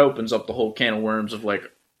 And then that opens up the whole can of worms of like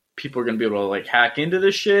people are going to be able to like hack into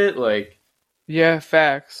this shit. Like, yeah,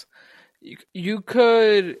 facts. You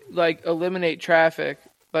could like eliminate traffic.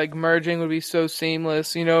 Like merging would be so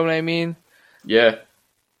seamless. You know what I mean? Yeah.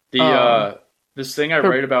 This thing I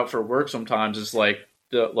write about for work sometimes is like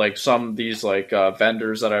some of these like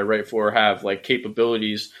vendors that I write for have like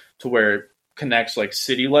capabilities to where it connects like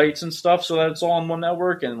city lights and stuff, so that it's all on one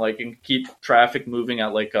network and like can keep traffic moving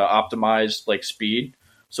at like optimized like speed.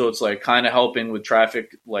 So it's like kind of helping with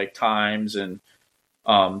traffic like times and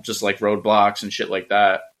just like roadblocks and shit like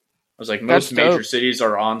that. I was like, most major cities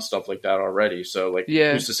are on stuff like that already. So like,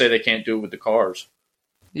 who's to say they can't do it with the cars?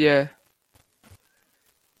 Yeah,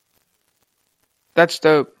 that's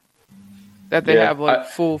dope. That they have like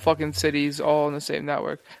full fucking cities all on the same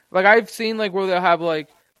network. Like I've seen like where they'll have like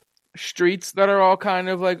streets that are all kind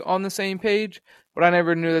of like on the same page, but I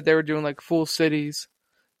never knew that they were doing like full cities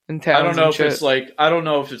in towns. I don't know and if shit. it's like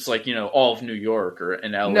all of New York or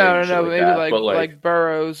in LA. No, but maybe like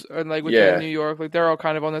boroughs or like within Yeah. New York, like they're all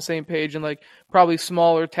kind of on the same page, and like probably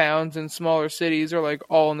smaller towns and smaller cities are like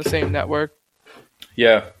all on the same network.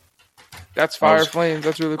 Yeah, That's Fire Flames.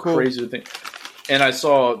 That's really cool. crazy to think. And I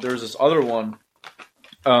saw there's this other one.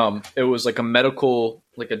 It was like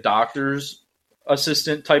a doctor's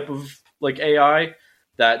assistant type of like AI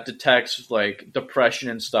that detects like depression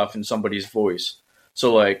and stuff in somebody's voice.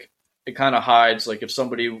 So like it kind of hides like if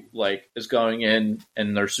somebody like is going in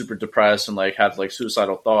and they're super depressed and like have like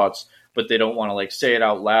suicidal thoughts, but they don't want to like say it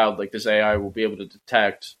out loud. Like this AI will be able to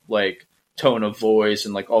detect like tone of voice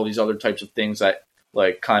and like all these other types of things that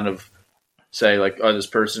like kind of say like, oh, this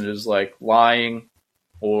person is like lying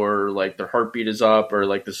or like their heartbeat is up or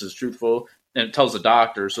like this is truthful. And it tells the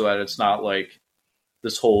doctor so that it's not like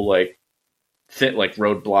this whole like like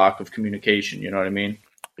roadblock of communication. You know what I mean?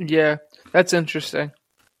 Yeah, that's interesting.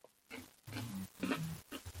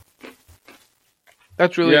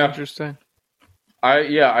 That's really interesting.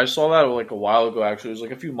 I saw that like a while ago. Actually, it was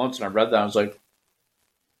like a few months, and I read that. I was like,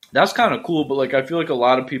 that's kind of cool. But like, I feel like a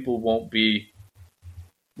lot of people won't be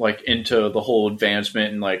like into the whole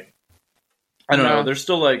advancement and like, I don't know. There's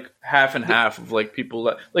still like half and half of like people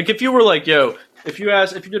that like if you were like, yo, if you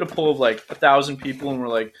did a poll of like 1,000 people and were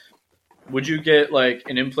like, would you get like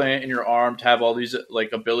an implant in your arm to have all these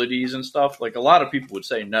like abilities and stuff? Like a lot of people would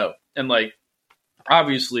say no. And like,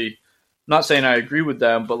 obviously, I'm not saying I agree with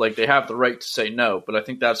them, but like they have the right to say no. But I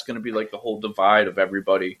think that's going to be like the whole divide of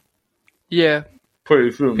everybody. Yeah.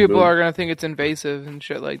 Pretty soon. People are going to think it's invasive and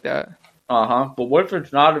shit like that. Uh-huh. But what if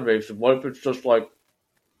it's not invasive? What if it's just like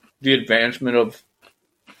the advancement of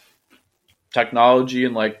technology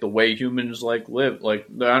and like the way humans like live? Like,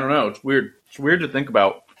 I don't know. It's weird. It's weird to think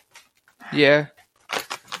about. Yeah.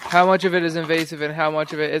 How much of it is invasive and how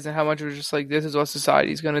much of it isn't? How much of it is just like, this is what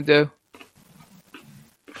society's going to do?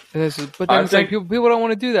 But then it's like people don't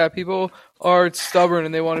want to do that. People are stubborn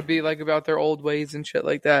and they want to be like about their old ways and shit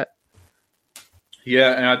like that.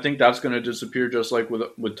 Yeah, and I think that's going to disappear just like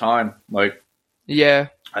with time. Like, yeah,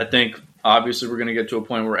 I think obviously we're going to get to a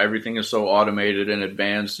point where everything is so automated and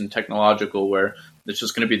advanced and technological where it's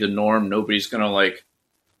just going to be the norm. Nobody's going to like,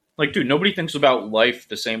 dude, nobody thinks about life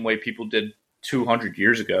the same way people did 200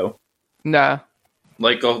 years ago. Nah.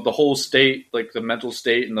 Like the whole state, like the mental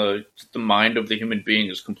state and the mind of the human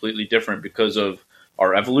being is completely different because of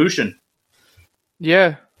our evolution.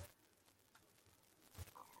 Yeah.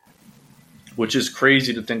 Which is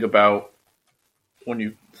crazy to think about when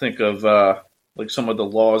you think of like some of the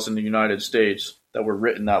laws in the United States that were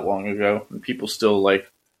written that long ago and people still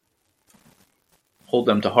like hold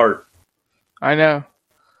them to heart. I know.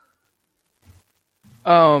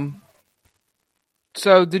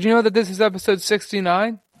 So, did you know that this is episode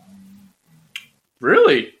 69?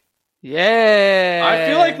 Really? Yeah. I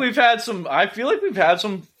feel like we've had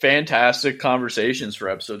some fantastic conversations for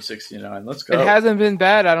episode 69. Let's go. It hasn't been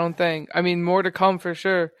bad, I don't think. I mean, more to come for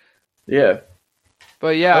sure. Yeah.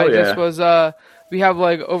 But yeah, just was we have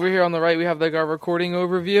like over here on the right we have like our recording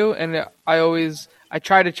overview, and I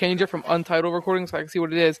try to change it from untitled recording so I can see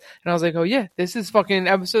what it is. And I was like, oh yeah, this is fucking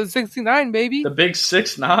episode 69, baby. The big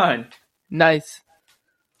 69. Nice.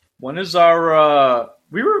 When is our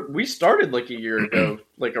we started like a year ago,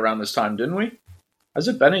 like around this time, didn't we? Has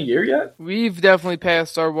it been a year yet? We've definitely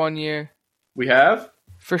passed our 1 year. We have?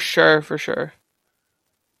 For sure.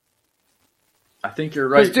 I think you're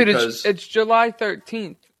right. Dude, it's July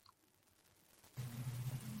 13th.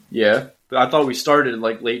 Yeah. But I thought we started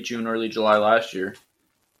like late June, early July last year.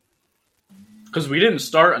 Because we didn't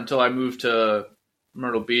start until I moved to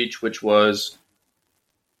Myrtle Beach, which was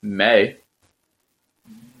May.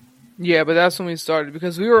 Yeah, but that's when we started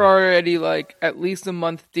because we were already like at least a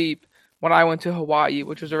month deep when I went to Hawaii,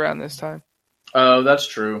 which was around this time. Oh, that's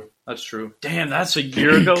true. Damn, that's a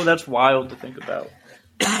year ago. That's wild to think about.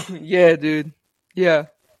 Yeah, dude. Yeah.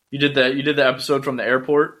 You did the episode from the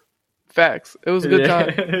airport? Facts. It was a good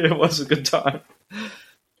time. It was a good time.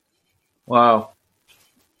 Wow.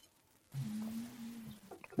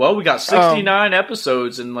 Well, we got 69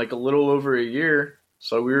 episodes in like a little over a year.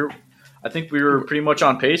 So I think we were pretty much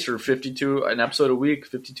on pace for 52 an episode a week,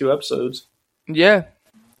 52 episodes. Yeah.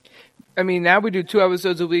 I mean, now we do 2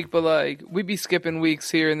 episodes a week, but like we'd be skipping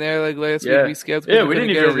weeks here and there. Like last week we skipped. Yeah, we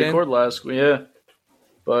didn't even record last week. Yeah,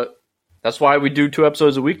 but that's why we do 2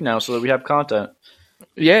 episodes a week now, so that we have content.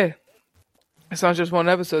 Yeah, it's not just one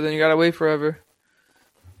episode. Then you gotta wait forever.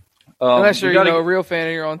 Unless you're a real fan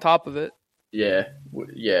and you're on top of it. Yeah.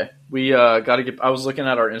 We gotta get. I was looking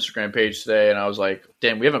at our Instagram page today, and I was like,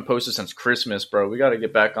 "Damn, we haven't posted since Christmas, bro. We gotta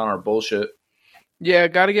get back on our bullshit." Yeah,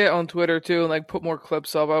 gotta get on Twitter too and like put more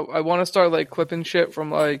clips up. I want to start like clipping shit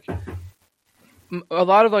from like a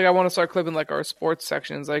lot of like I want to start clipping like our sports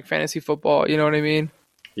sections, like fantasy football. You know what I mean?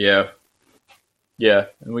 Yeah. Yeah,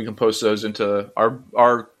 and we can post those into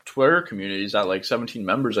our Twitter communities at like 17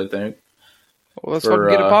 members, I think. Well, let's fucking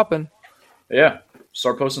get it popping. Yeah,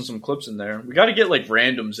 start posting some clips in there. We got to get like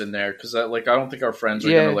randoms in there because like I don't think our friends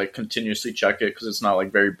are gonna like continuously check it because it's not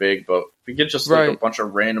like very big. But we get just like a bunch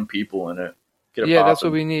of random people in it. Get it popping. That's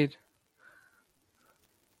what we need.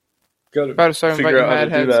 Got to start figure out how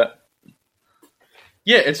to do that.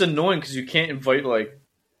 Yeah, it's annoying because you can't invite like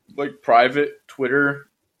private Twitter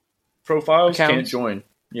profiles accounts. Can't join.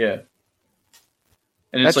 Yeah.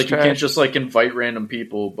 And it's like trash. You can't just like invite random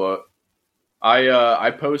people, but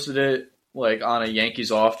I posted it like on a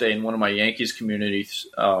Yankees off day in one of my Yankees communities,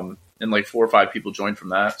 and like 4 or 5 people joined from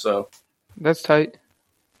that, so that's tight.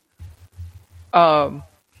 So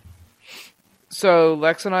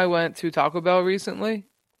Lex and I went to Taco Bell recently.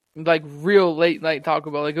 Like real late night Taco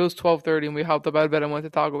Bell. Like it was 12:30 and we hopped up out of bed and went to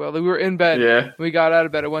Taco Bell. Like we were in bed. Yeah. We got out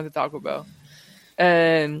of bed and went to Taco Bell.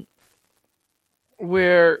 And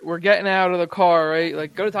we're getting out of the car, right?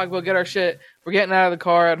 Like go to Taco Bell, get our shit. We're getting out of the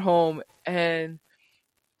car at home, and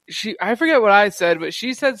I forget what I said, but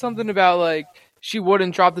she said something about like she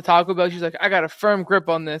wouldn't drop the Taco Bell. She's like, I got a firm grip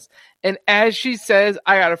on this. And as she says,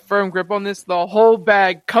 I got a firm grip on this, the whole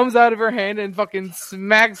bag comes out of her hand and fucking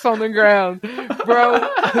smacks on the ground. Bro,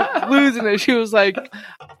 losing it. She was like,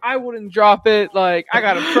 I wouldn't drop it. Like, I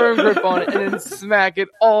got a firm grip on it, and then smack it.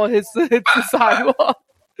 All hits the sidewalk.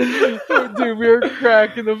 Dude, we were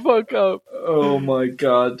cracking the fuck up. Oh my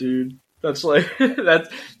god, dude. That's like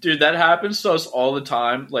that happens to us all the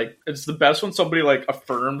time. Like it's the best when somebody like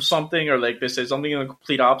affirms something or like they say something and the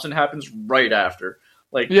complete opposite happens right after.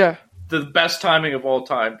 Like the best timing of all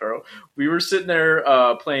time, bro. We were sitting there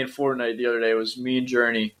playing Fortnite the other day. It was me and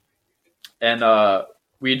Journey, and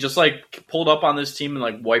we just like pulled up on this team and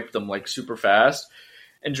like wiped them like super fast.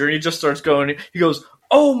 And Journey just starts going. He goes,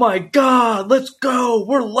 "Oh my god, let's go!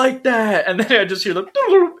 We're like that!" And then I just hear the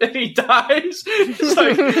and he dies. It's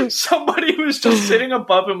like somebody was just sitting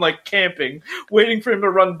above him, like camping, waiting for him to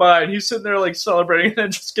run by, and he's sitting there like celebrating, and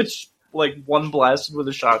then just gets like one blasted with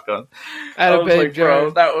a shotgun. I was like,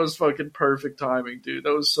 bro, that was fucking perfect timing, dude.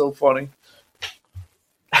 That was so funny.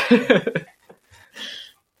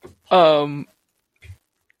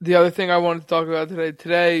 The other thing I wanted to talk about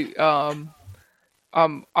today.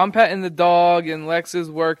 I'm petting the dog and Lex is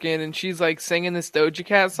working and she's like singing this Doja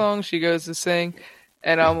Cat song she goes to sing,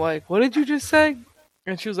 and I'm like, what did you just say?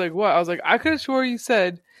 And she was like, what? I was like, I could have swore you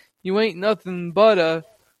said you ain't nothing but a,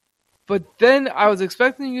 but then I was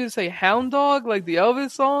expecting you to say hound dog like the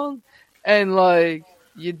Elvis song, and like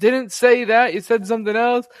you didn't say that, you said something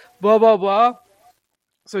else, blah blah blah.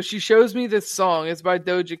 So she shows me this song. It's by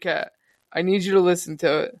Doja Cat. I need you to listen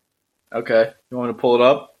to it. Okay, you want to pull it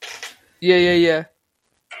up? Yeah.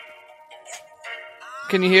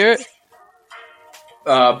 Can you hear it?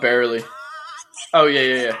 Barely. Oh,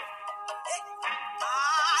 yeah.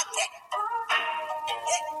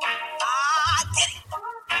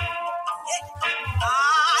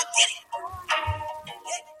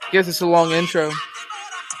 Guess it's a long intro.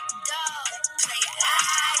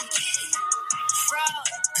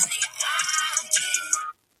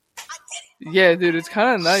 Yeah, dude, it's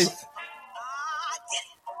kind of nice.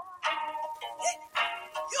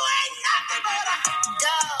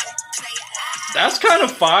 That's kind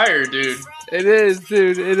of fire, dude. It is,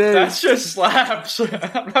 dude. It is. That just slaps.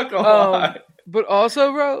 I'm not gonna lie. But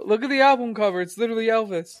also, bro, look at the album cover. It's literally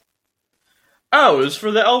Elvis. Oh, it was for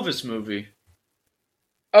the Elvis movie.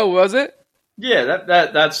 Oh, was it? Yeah,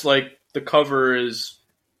 that's like the cover is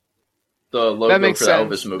the logo for the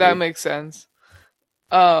Elvis movie. That makes sense.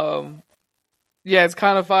 Yeah, it's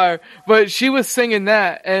kind of fire. But she was singing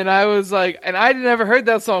that, and I was like, and I'd never heard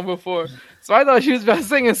that song before. So I thought she was about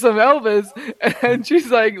singing some Elvis, and she's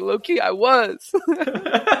like, low-key, I was.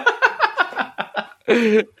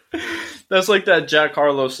 That's like that Jack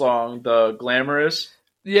Harlow song, The Glamorous.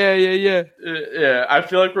 Yeah. Yeah, I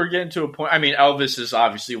feel like we're getting to a point. I mean, Elvis is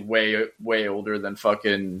obviously way, way older than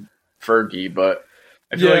fucking Fergie, but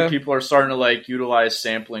I feel like people are starting to like utilize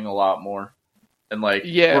sampling a lot more. And like,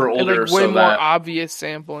 we're older, and like way more obvious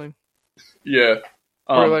sampling. Yeah.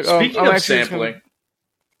 Like, speaking of sampling,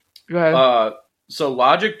 go ahead. So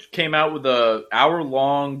Logic came out with a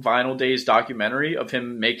hour-long Vinyl Days documentary of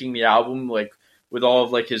him making the album, like with all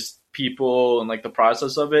of like his people and like the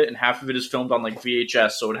process of it, and half of it is filmed on like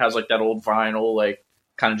VHS, so it has like that old vinyl, like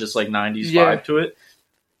kind of just like 90s vibe to it.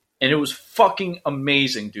 And it was fucking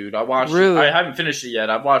amazing, dude. I watched. Really? I haven't finished it yet.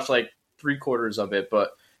 I've watched like 3/4 of it,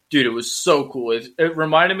 but Dude, it was so cool. It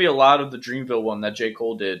reminded me a lot of the Dreamville one that J.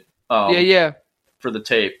 Cole did. Yeah. For the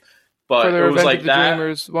tape, but For the it was Revenge like of the that.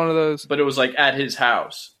 Dreamers, one of those. But it was like at his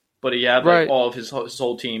house. But he had like Right. all of his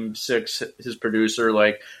whole team, Six, his producer,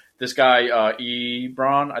 like this guy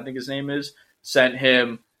Ebron, I think his name is, sent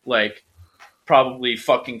him like probably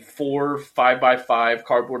fucking 4 5x5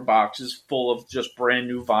 cardboard boxes full of just brand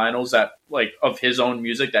new vinyls that like of his own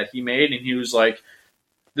music that he made, and he was like,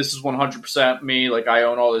 "This is 100% me. Like I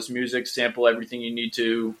own all this music. Sample everything you need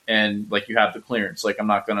to, and like you have the clearance. Like I'm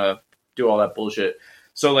not gonna do all that bullshit."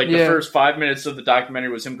 So like the first 5 minutes of the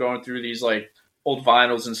documentary was him going through these like old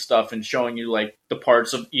vinyls and stuff and showing you like the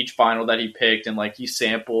parts of each vinyl that he picked and like he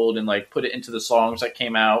sampled and like put it into the songs that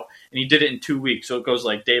came out, and he did it in 2 weeks. So it goes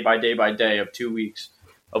like day by day by day of 2 weeks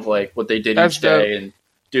of like what they did That's each day. dope. And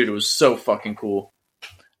dude, it was so fucking cool.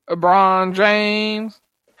 LeBron James.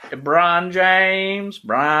 LeBron James,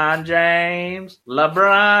 LeBron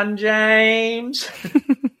James.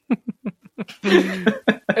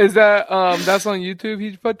 Is that that's on YouTube?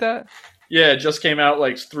 He put that? Yeah, it just came out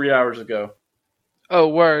like 3 hours ago. Oh,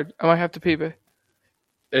 word! I might have to peep it.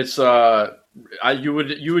 It's you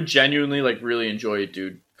would genuinely like really enjoy it,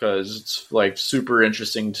 dude, because it's like super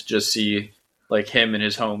interesting to just see like him and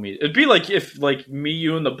his homie. It'd be like if like me,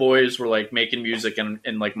 you, and the boys were like making music in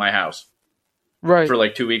like my house. Right. For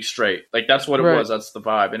like 2 weeks straight. Like that's what it Right. was. That's the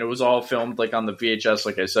vibe. And it was all filmed like on the VHS,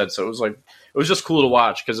 like I said. So it was just cool to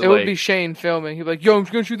watch because it would be Shane filming. He'd be like, "Yo, I'm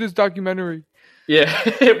just gonna shoot this documentary." Yeah,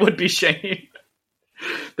 it would be Shane.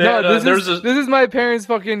 This is my parents'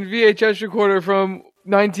 fucking VHS recorder from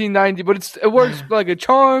 1990, but it works like a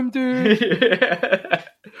charm, dude.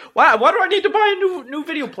 Wow, why do I need to buy a new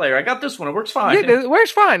video player? I got this one. It works fine. Yeah, it works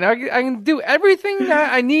fine. I can do everything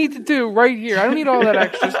that I need to do right here. I don't need all that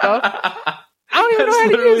extra stuff. I don't even know how to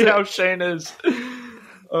use literally it. how Shane is.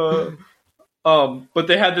 But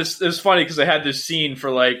they had this. It was funny because they had this scene for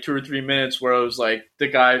like 2 or 3 minutes where it was like the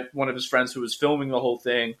guy, one of his friends, who was filming the whole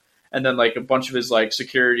thing, and then like a bunch of his like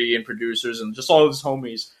security and producers and just all of his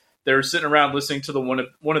homies. They were sitting around listening to the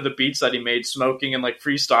one of the beats that he made, smoking and like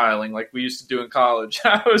freestyling, like we used to do in college.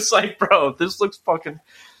 I was like, bro, this looks fucking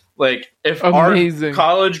like if amazing. Our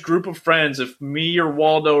college group of friends, if me or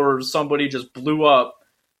Waldo or somebody just blew up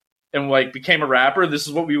and like became a rapper, this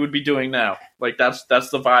is what we would be doing now. Like that's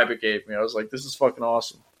the vibe it gave me. I was like, this is fucking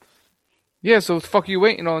awesome. Yeah, so what the fuck are you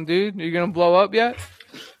waiting on, dude? Are you gonna blow up yet?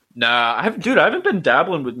 Nah, I haven't been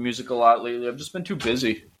dabbling with music a lot lately. I've just been too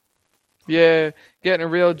busy. Yeah, getting a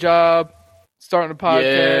real job, starting a podcast.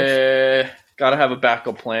 Yeah, gotta have a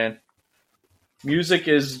backup plan. Music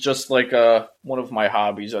is just like one of my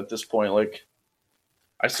hobbies at this point. Like,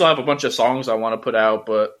 I still have a bunch of songs I want to put out,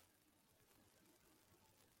 but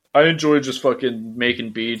I enjoy just fucking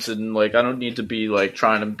making beats, and like I don't need to be like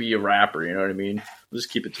trying to be a rapper. You know what I mean? I'll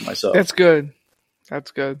just keep it to myself. That's good.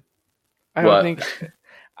 That's good. I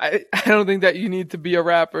don't think that you need to be a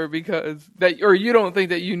rapper or you don't think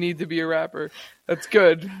that you need to be a rapper. That's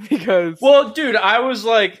good because well, dude, I was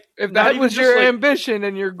like, if that was your ambition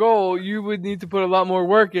and your goal, you would need to put a lot more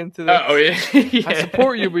work into this. Oh yeah. Yeah. I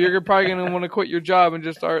support you, but you're probably gonna want to quit your job and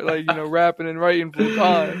just start like rapping and writing full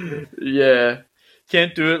time. Yeah,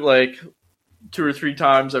 can't do it like 2 or 3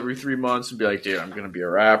 times every 3 months and be like, dude, I'm gonna be a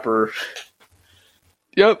rapper.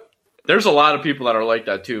 Yep. There's a lot of people that are like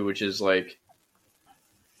that too, which is like,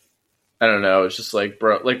 I don't know. It's just like,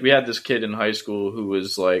 bro, like we had this kid in high school who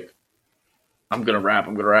was like, I'm gonna rap,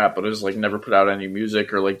 but it was like never put out any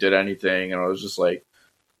music or like did anything, and I was just like,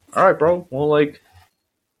 all right, bro. Well, like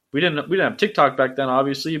we didn't have TikTok back then,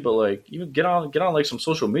 obviously, but like you get on like some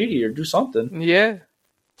social media or do something. Yeah.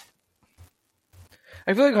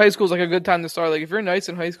 I feel like high school is like a good time to start. Like if you're nice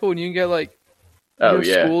in high school and you can get like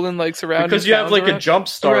school and like surrounding because you have like a jump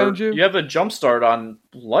start. You. You have a jump start on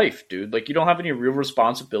life, dude. Like you don't have any real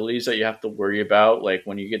responsibilities that you have to worry about. Like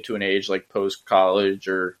when you get to an age like post college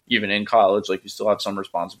or even in college, like you still have some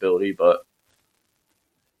responsibility, but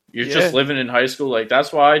you're just living in high school. Like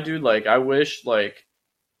that's why, dude. Like I wish like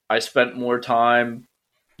I spent more time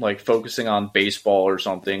like focusing on baseball or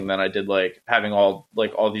something than I did like having all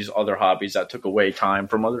these other hobbies that took away time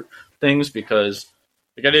from other things, because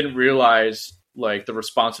like I didn't realize like the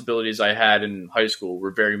responsibilities I had in high school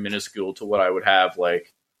were very minuscule to what I would have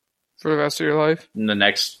like for the rest of your life in the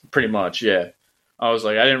next, pretty much. Yeah. I was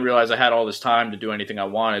like, I didn't realize I had all this time to do anything I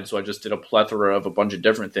wanted. So I just did a plethora of a bunch of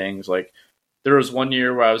different things. Like there was one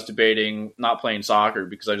year where I was debating not playing soccer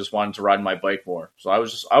because I just wanted to ride my bike more. So I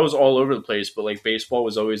was all over the place, but like baseball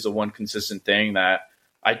was always the one consistent thing that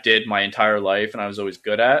I did my entire life and I was always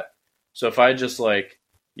good at. So if I just like,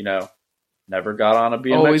 never got on a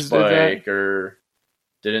BMX bike or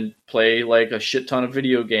didn't play like a shit ton of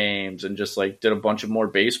video games and just like did a bunch of more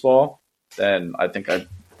baseball, then I think I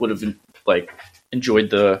would have like enjoyed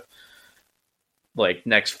the like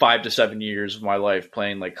next 5 to 7 years of my life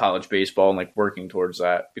playing like college baseball and like working towards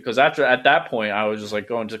that. Because after at that point, I was just like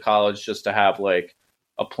going to college just to have like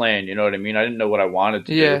a plan. You know what I mean? I didn't know what I wanted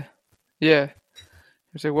to do. Yeah.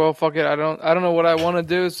 It's like, well, fuck it. I don't know what I want to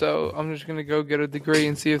do, so I'm just gonna go get a degree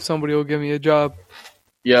and see if somebody will give me a job.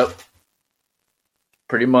 Yep.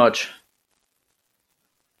 Pretty much.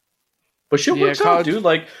 But shit works out, dude.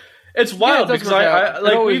 Like, it's wild because I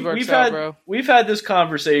like we've had this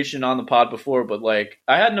conversation on the pod before, but like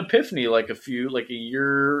I had an epiphany like a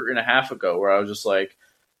year and a half ago where I was just like,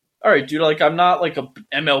 all right, dude, like I'm not like a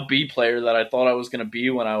MLB player that I thought I was gonna be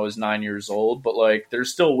when I was 9 years old, but like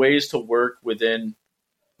there's still ways to work within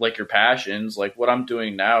like your passions. Like what I'm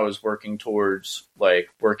doing now is working towards like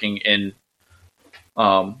working in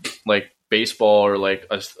like baseball or like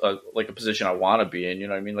a position I want to be in, you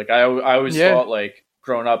know what I mean? Like I always thought like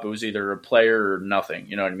growing up it was either a player or nothing,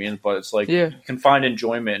 you know what I mean? But it's like you can find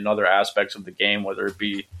enjoyment in other aspects of the game, whether it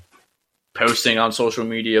be posting on social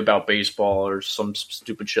media about baseball or some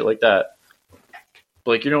stupid shit like that.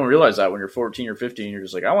 But like you don't realize that when you're 14 or 15, you're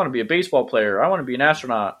just like, I want to be a baseball player, I want to be an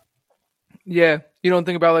astronaut. Yeah, you don't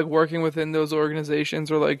think about like working within those organizations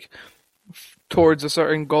or like towards a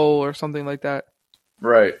certain goal or something like that.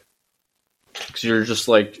 Right. Because you're just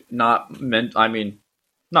like not meant. I mean,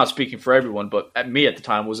 not speaking for everyone, but at me at the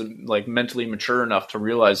time wasn't like mentally mature enough to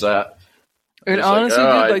realize that. And honestly,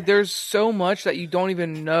 dude, like there's so much that you don't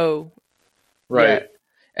even know. Right. Yet.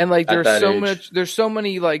 And like there's so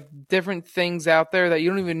many like different things out there that you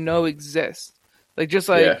don't even know exist. Like just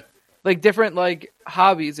like like different like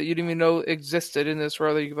hobbies that you didn't even know existed in this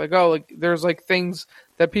world. You're like, oh, like there's like things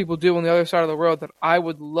that people do on the other side of the world that I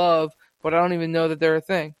would love, but I don't even know that they're a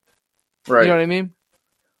thing. Right. You know what I mean?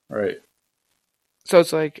 Right. So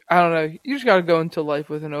it's like, I don't know. You just got to go into life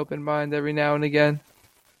with an open mind every now and again.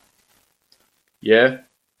 Yeah.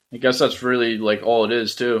 I guess that's really like all it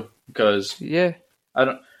is too. Because I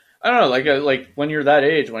don't know. Like when you're that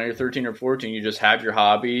age, when you're 13 or 14, you just have your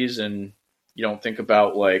hobbies and you don't think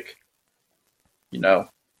about like, you know,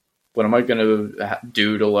 what am I going to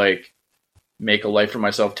do to like make a life for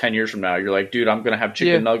myself 10 years from now? You're like, dude, I'm going to have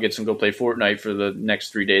chicken nuggets and go play Fortnite for the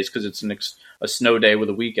next 3 days because it's a snow day with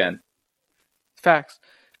a weekend. Facts.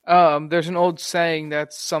 There's an old saying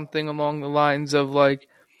that's something along the lines of like,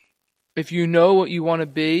 if you know what you want to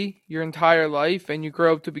be your entire life and you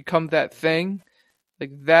grow up to become that thing,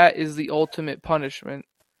 like that is the ultimate punishment.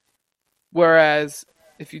 Whereas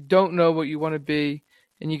if you don't know what you want to be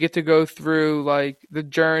and you get to go through like the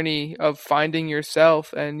journey of finding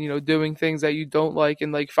yourself and, you know, doing things that you don't like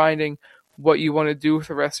and like finding what you want to do with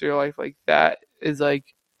the rest of your life, like that is like,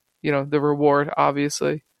 you know, the reward,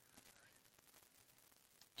 obviously.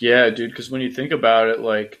 Yeah, dude, because when you think about it,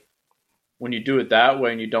 like when you do it that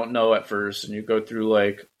way and you don't know at first and you go through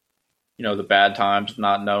like, you know, the bad times of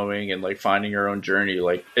not knowing and like finding your own journey,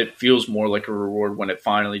 like it feels more like a reward when it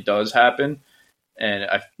finally does happen. And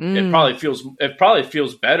it probably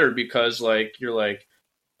feels better because like you're like,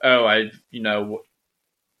 oh, I, you know,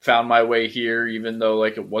 found my way here, even though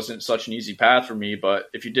like it wasn't such an easy path for me. But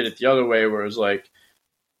if you did it the other way, where it was like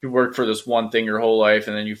you worked for this one thing your whole life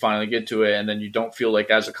and then you finally get to it and then you don't feel like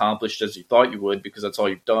as accomplished as you thought you would because that's all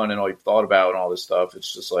you've done and all you've thought about and all this stuff.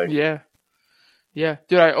 It's just like, yeah,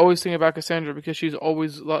 dude, I always think about Cassandra because she's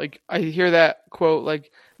always like, I hear that quote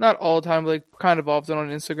like not all the time, but like kind of often on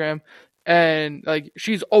Instagram. And like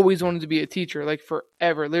she's always wanted to be a teacher, like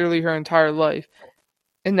forever, literally her entire life.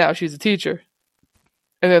 And now she's a teacher.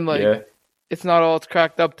 And then like it's not all it's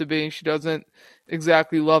cracked up to be. She doesn't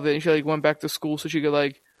exactly love it. And she like went back to school so she could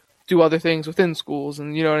like do other things within schools,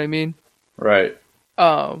 and you know what I mean? Right.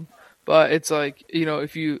 But it's like, you know,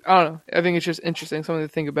 if you, I don't know, I think it's just interesting, something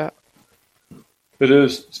to think about. It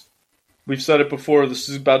is. We've said it before. This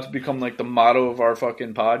is about to become like the motto of our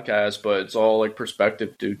fucking podcast, but it's all like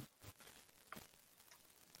perspective, dude.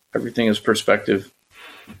 Everything is perspective.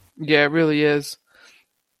 Yeah, it really is.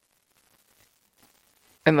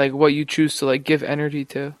 And like what you choose to like give energy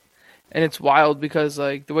to. And it's wild because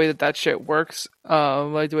like the way that shit works,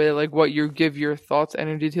 like the way that like what you give your thoughts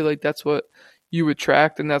energy to, like that's what you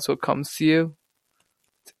attract and that's what comes to you.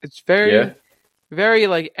 It's very, very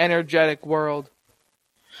like energetic world.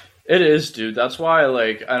 It is, dude. That's why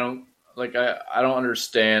like I don't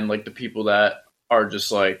understand like the people that are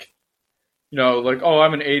just like, you know, like, oh,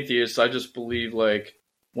 I'm an atheist. I just believe like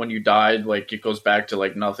when you died, like it goes back to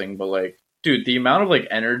like nothing. But like, dude, the amount of like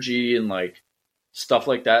energy and like stuff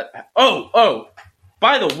like that. Oh,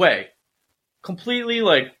 by the way, completely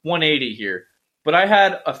like 180 here. But I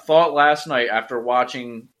had a thought last night after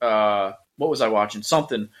watching what was I watching?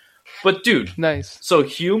 Something. But dude, Nice. so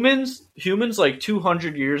humans like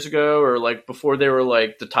 200 years ago, or like before they were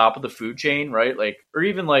like the top of the food chain, right? Like, or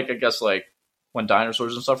even like, I guess like when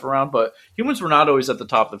dinosaurs and stuff were around, but humans were not always at the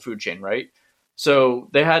top of the food chain, right? So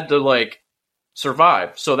they had to like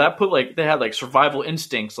survive. So that put like, they had like survival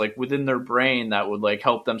instincts like within their brain that would like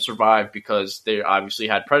help them survive because they obviously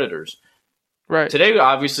had predators. Right. Today,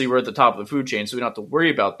 obviously, we're at the top of the food chain, so we don't have to worry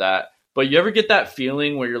about that. But you ever get that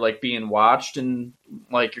feeling where you're like being watched and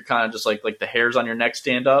like you're kind of just like the hairs on your neck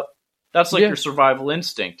stand up? That's like your survival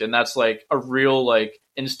instinct, and that's like a real like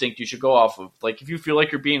instinct you should go off of. Like if you feel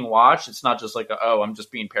like you're being watched, it's not just like oh, I'm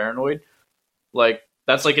just being paranoid. Like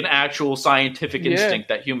that's like an actual scientific instinct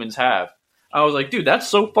that humans have. I was like, dude, that's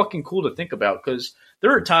so fucking cool to think about because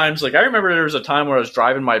there are times like I remember there was a time where I was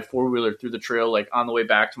driving my 4-wheeler through the trail like on the way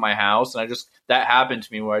back to my house, and that happened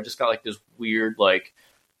to me where I just got like this weird like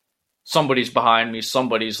somebody's behind me,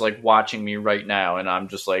 somebody's like watching me right now, and I'm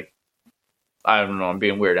just like I don't know, I'm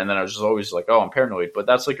being weird. And then I was just always like, oh, I'm paranoid, but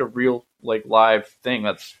that's like a real like live thing.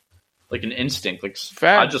 That's like an instinct. Like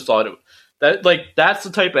I just thought that's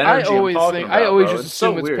the type of energy I'm talking about. I always bro. just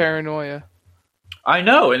assume it's weird. paranoia. I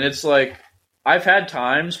know, and it's like I've had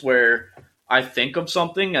times where I think of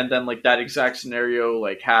something and then like that exact scenario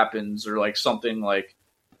like happens or like something like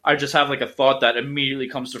I just have like a thought that immediately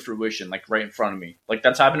comes to fruition like right in front of me. Like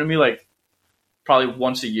that's happened to me like probably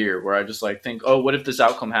once a year where I just like think, oh, what if this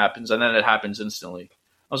outcome happens? And then it happens instantly.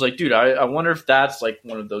 I was like, dude, I wonder if that's like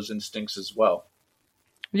one of those instincts as well.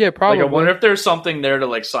 Yeah, probably. Like I wonder if there's something there to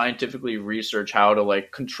like scientifically research how to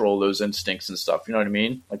like control those instincts and stuff. You know what I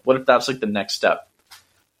mean? Like what if that's like the next step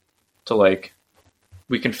to like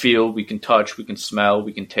we can feel, we can touch, we can smell,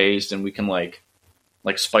 we can taste, and we can like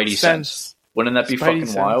spidey sense. Wouldn't that be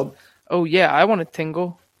fucking wild? Oh yeah, I want to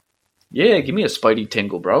tingle. Yeah, give me a spidey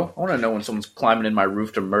tingle, bro. I want to know when someone's climbing in my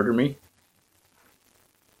roof to murder me.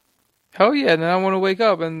 Hell yeah, then I want to wake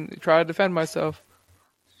up and try to defend myself.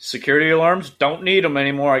 Security alarms, don't need them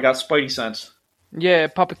anymore. I got spidey sense. Yeah,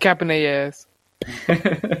 pop a cap in their ass.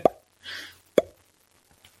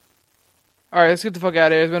 Alright, let's get the fuck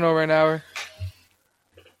out of here. It's been over an hour.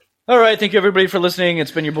 All right, thank you everybody for listening.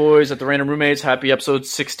 It's been your boys at the Random Roommates. Happy episode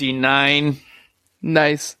 69.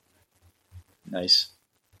 Nice.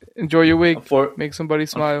 Enjoy your week. Make somebody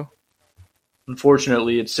smile.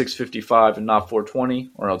 Unfortunately, it's 6:55 and not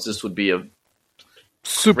 4:20, or else this would be a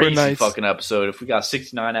super crazy nice fucking episode. If we got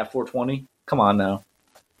 69 at 4:20, come on now.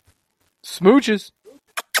 Smooches.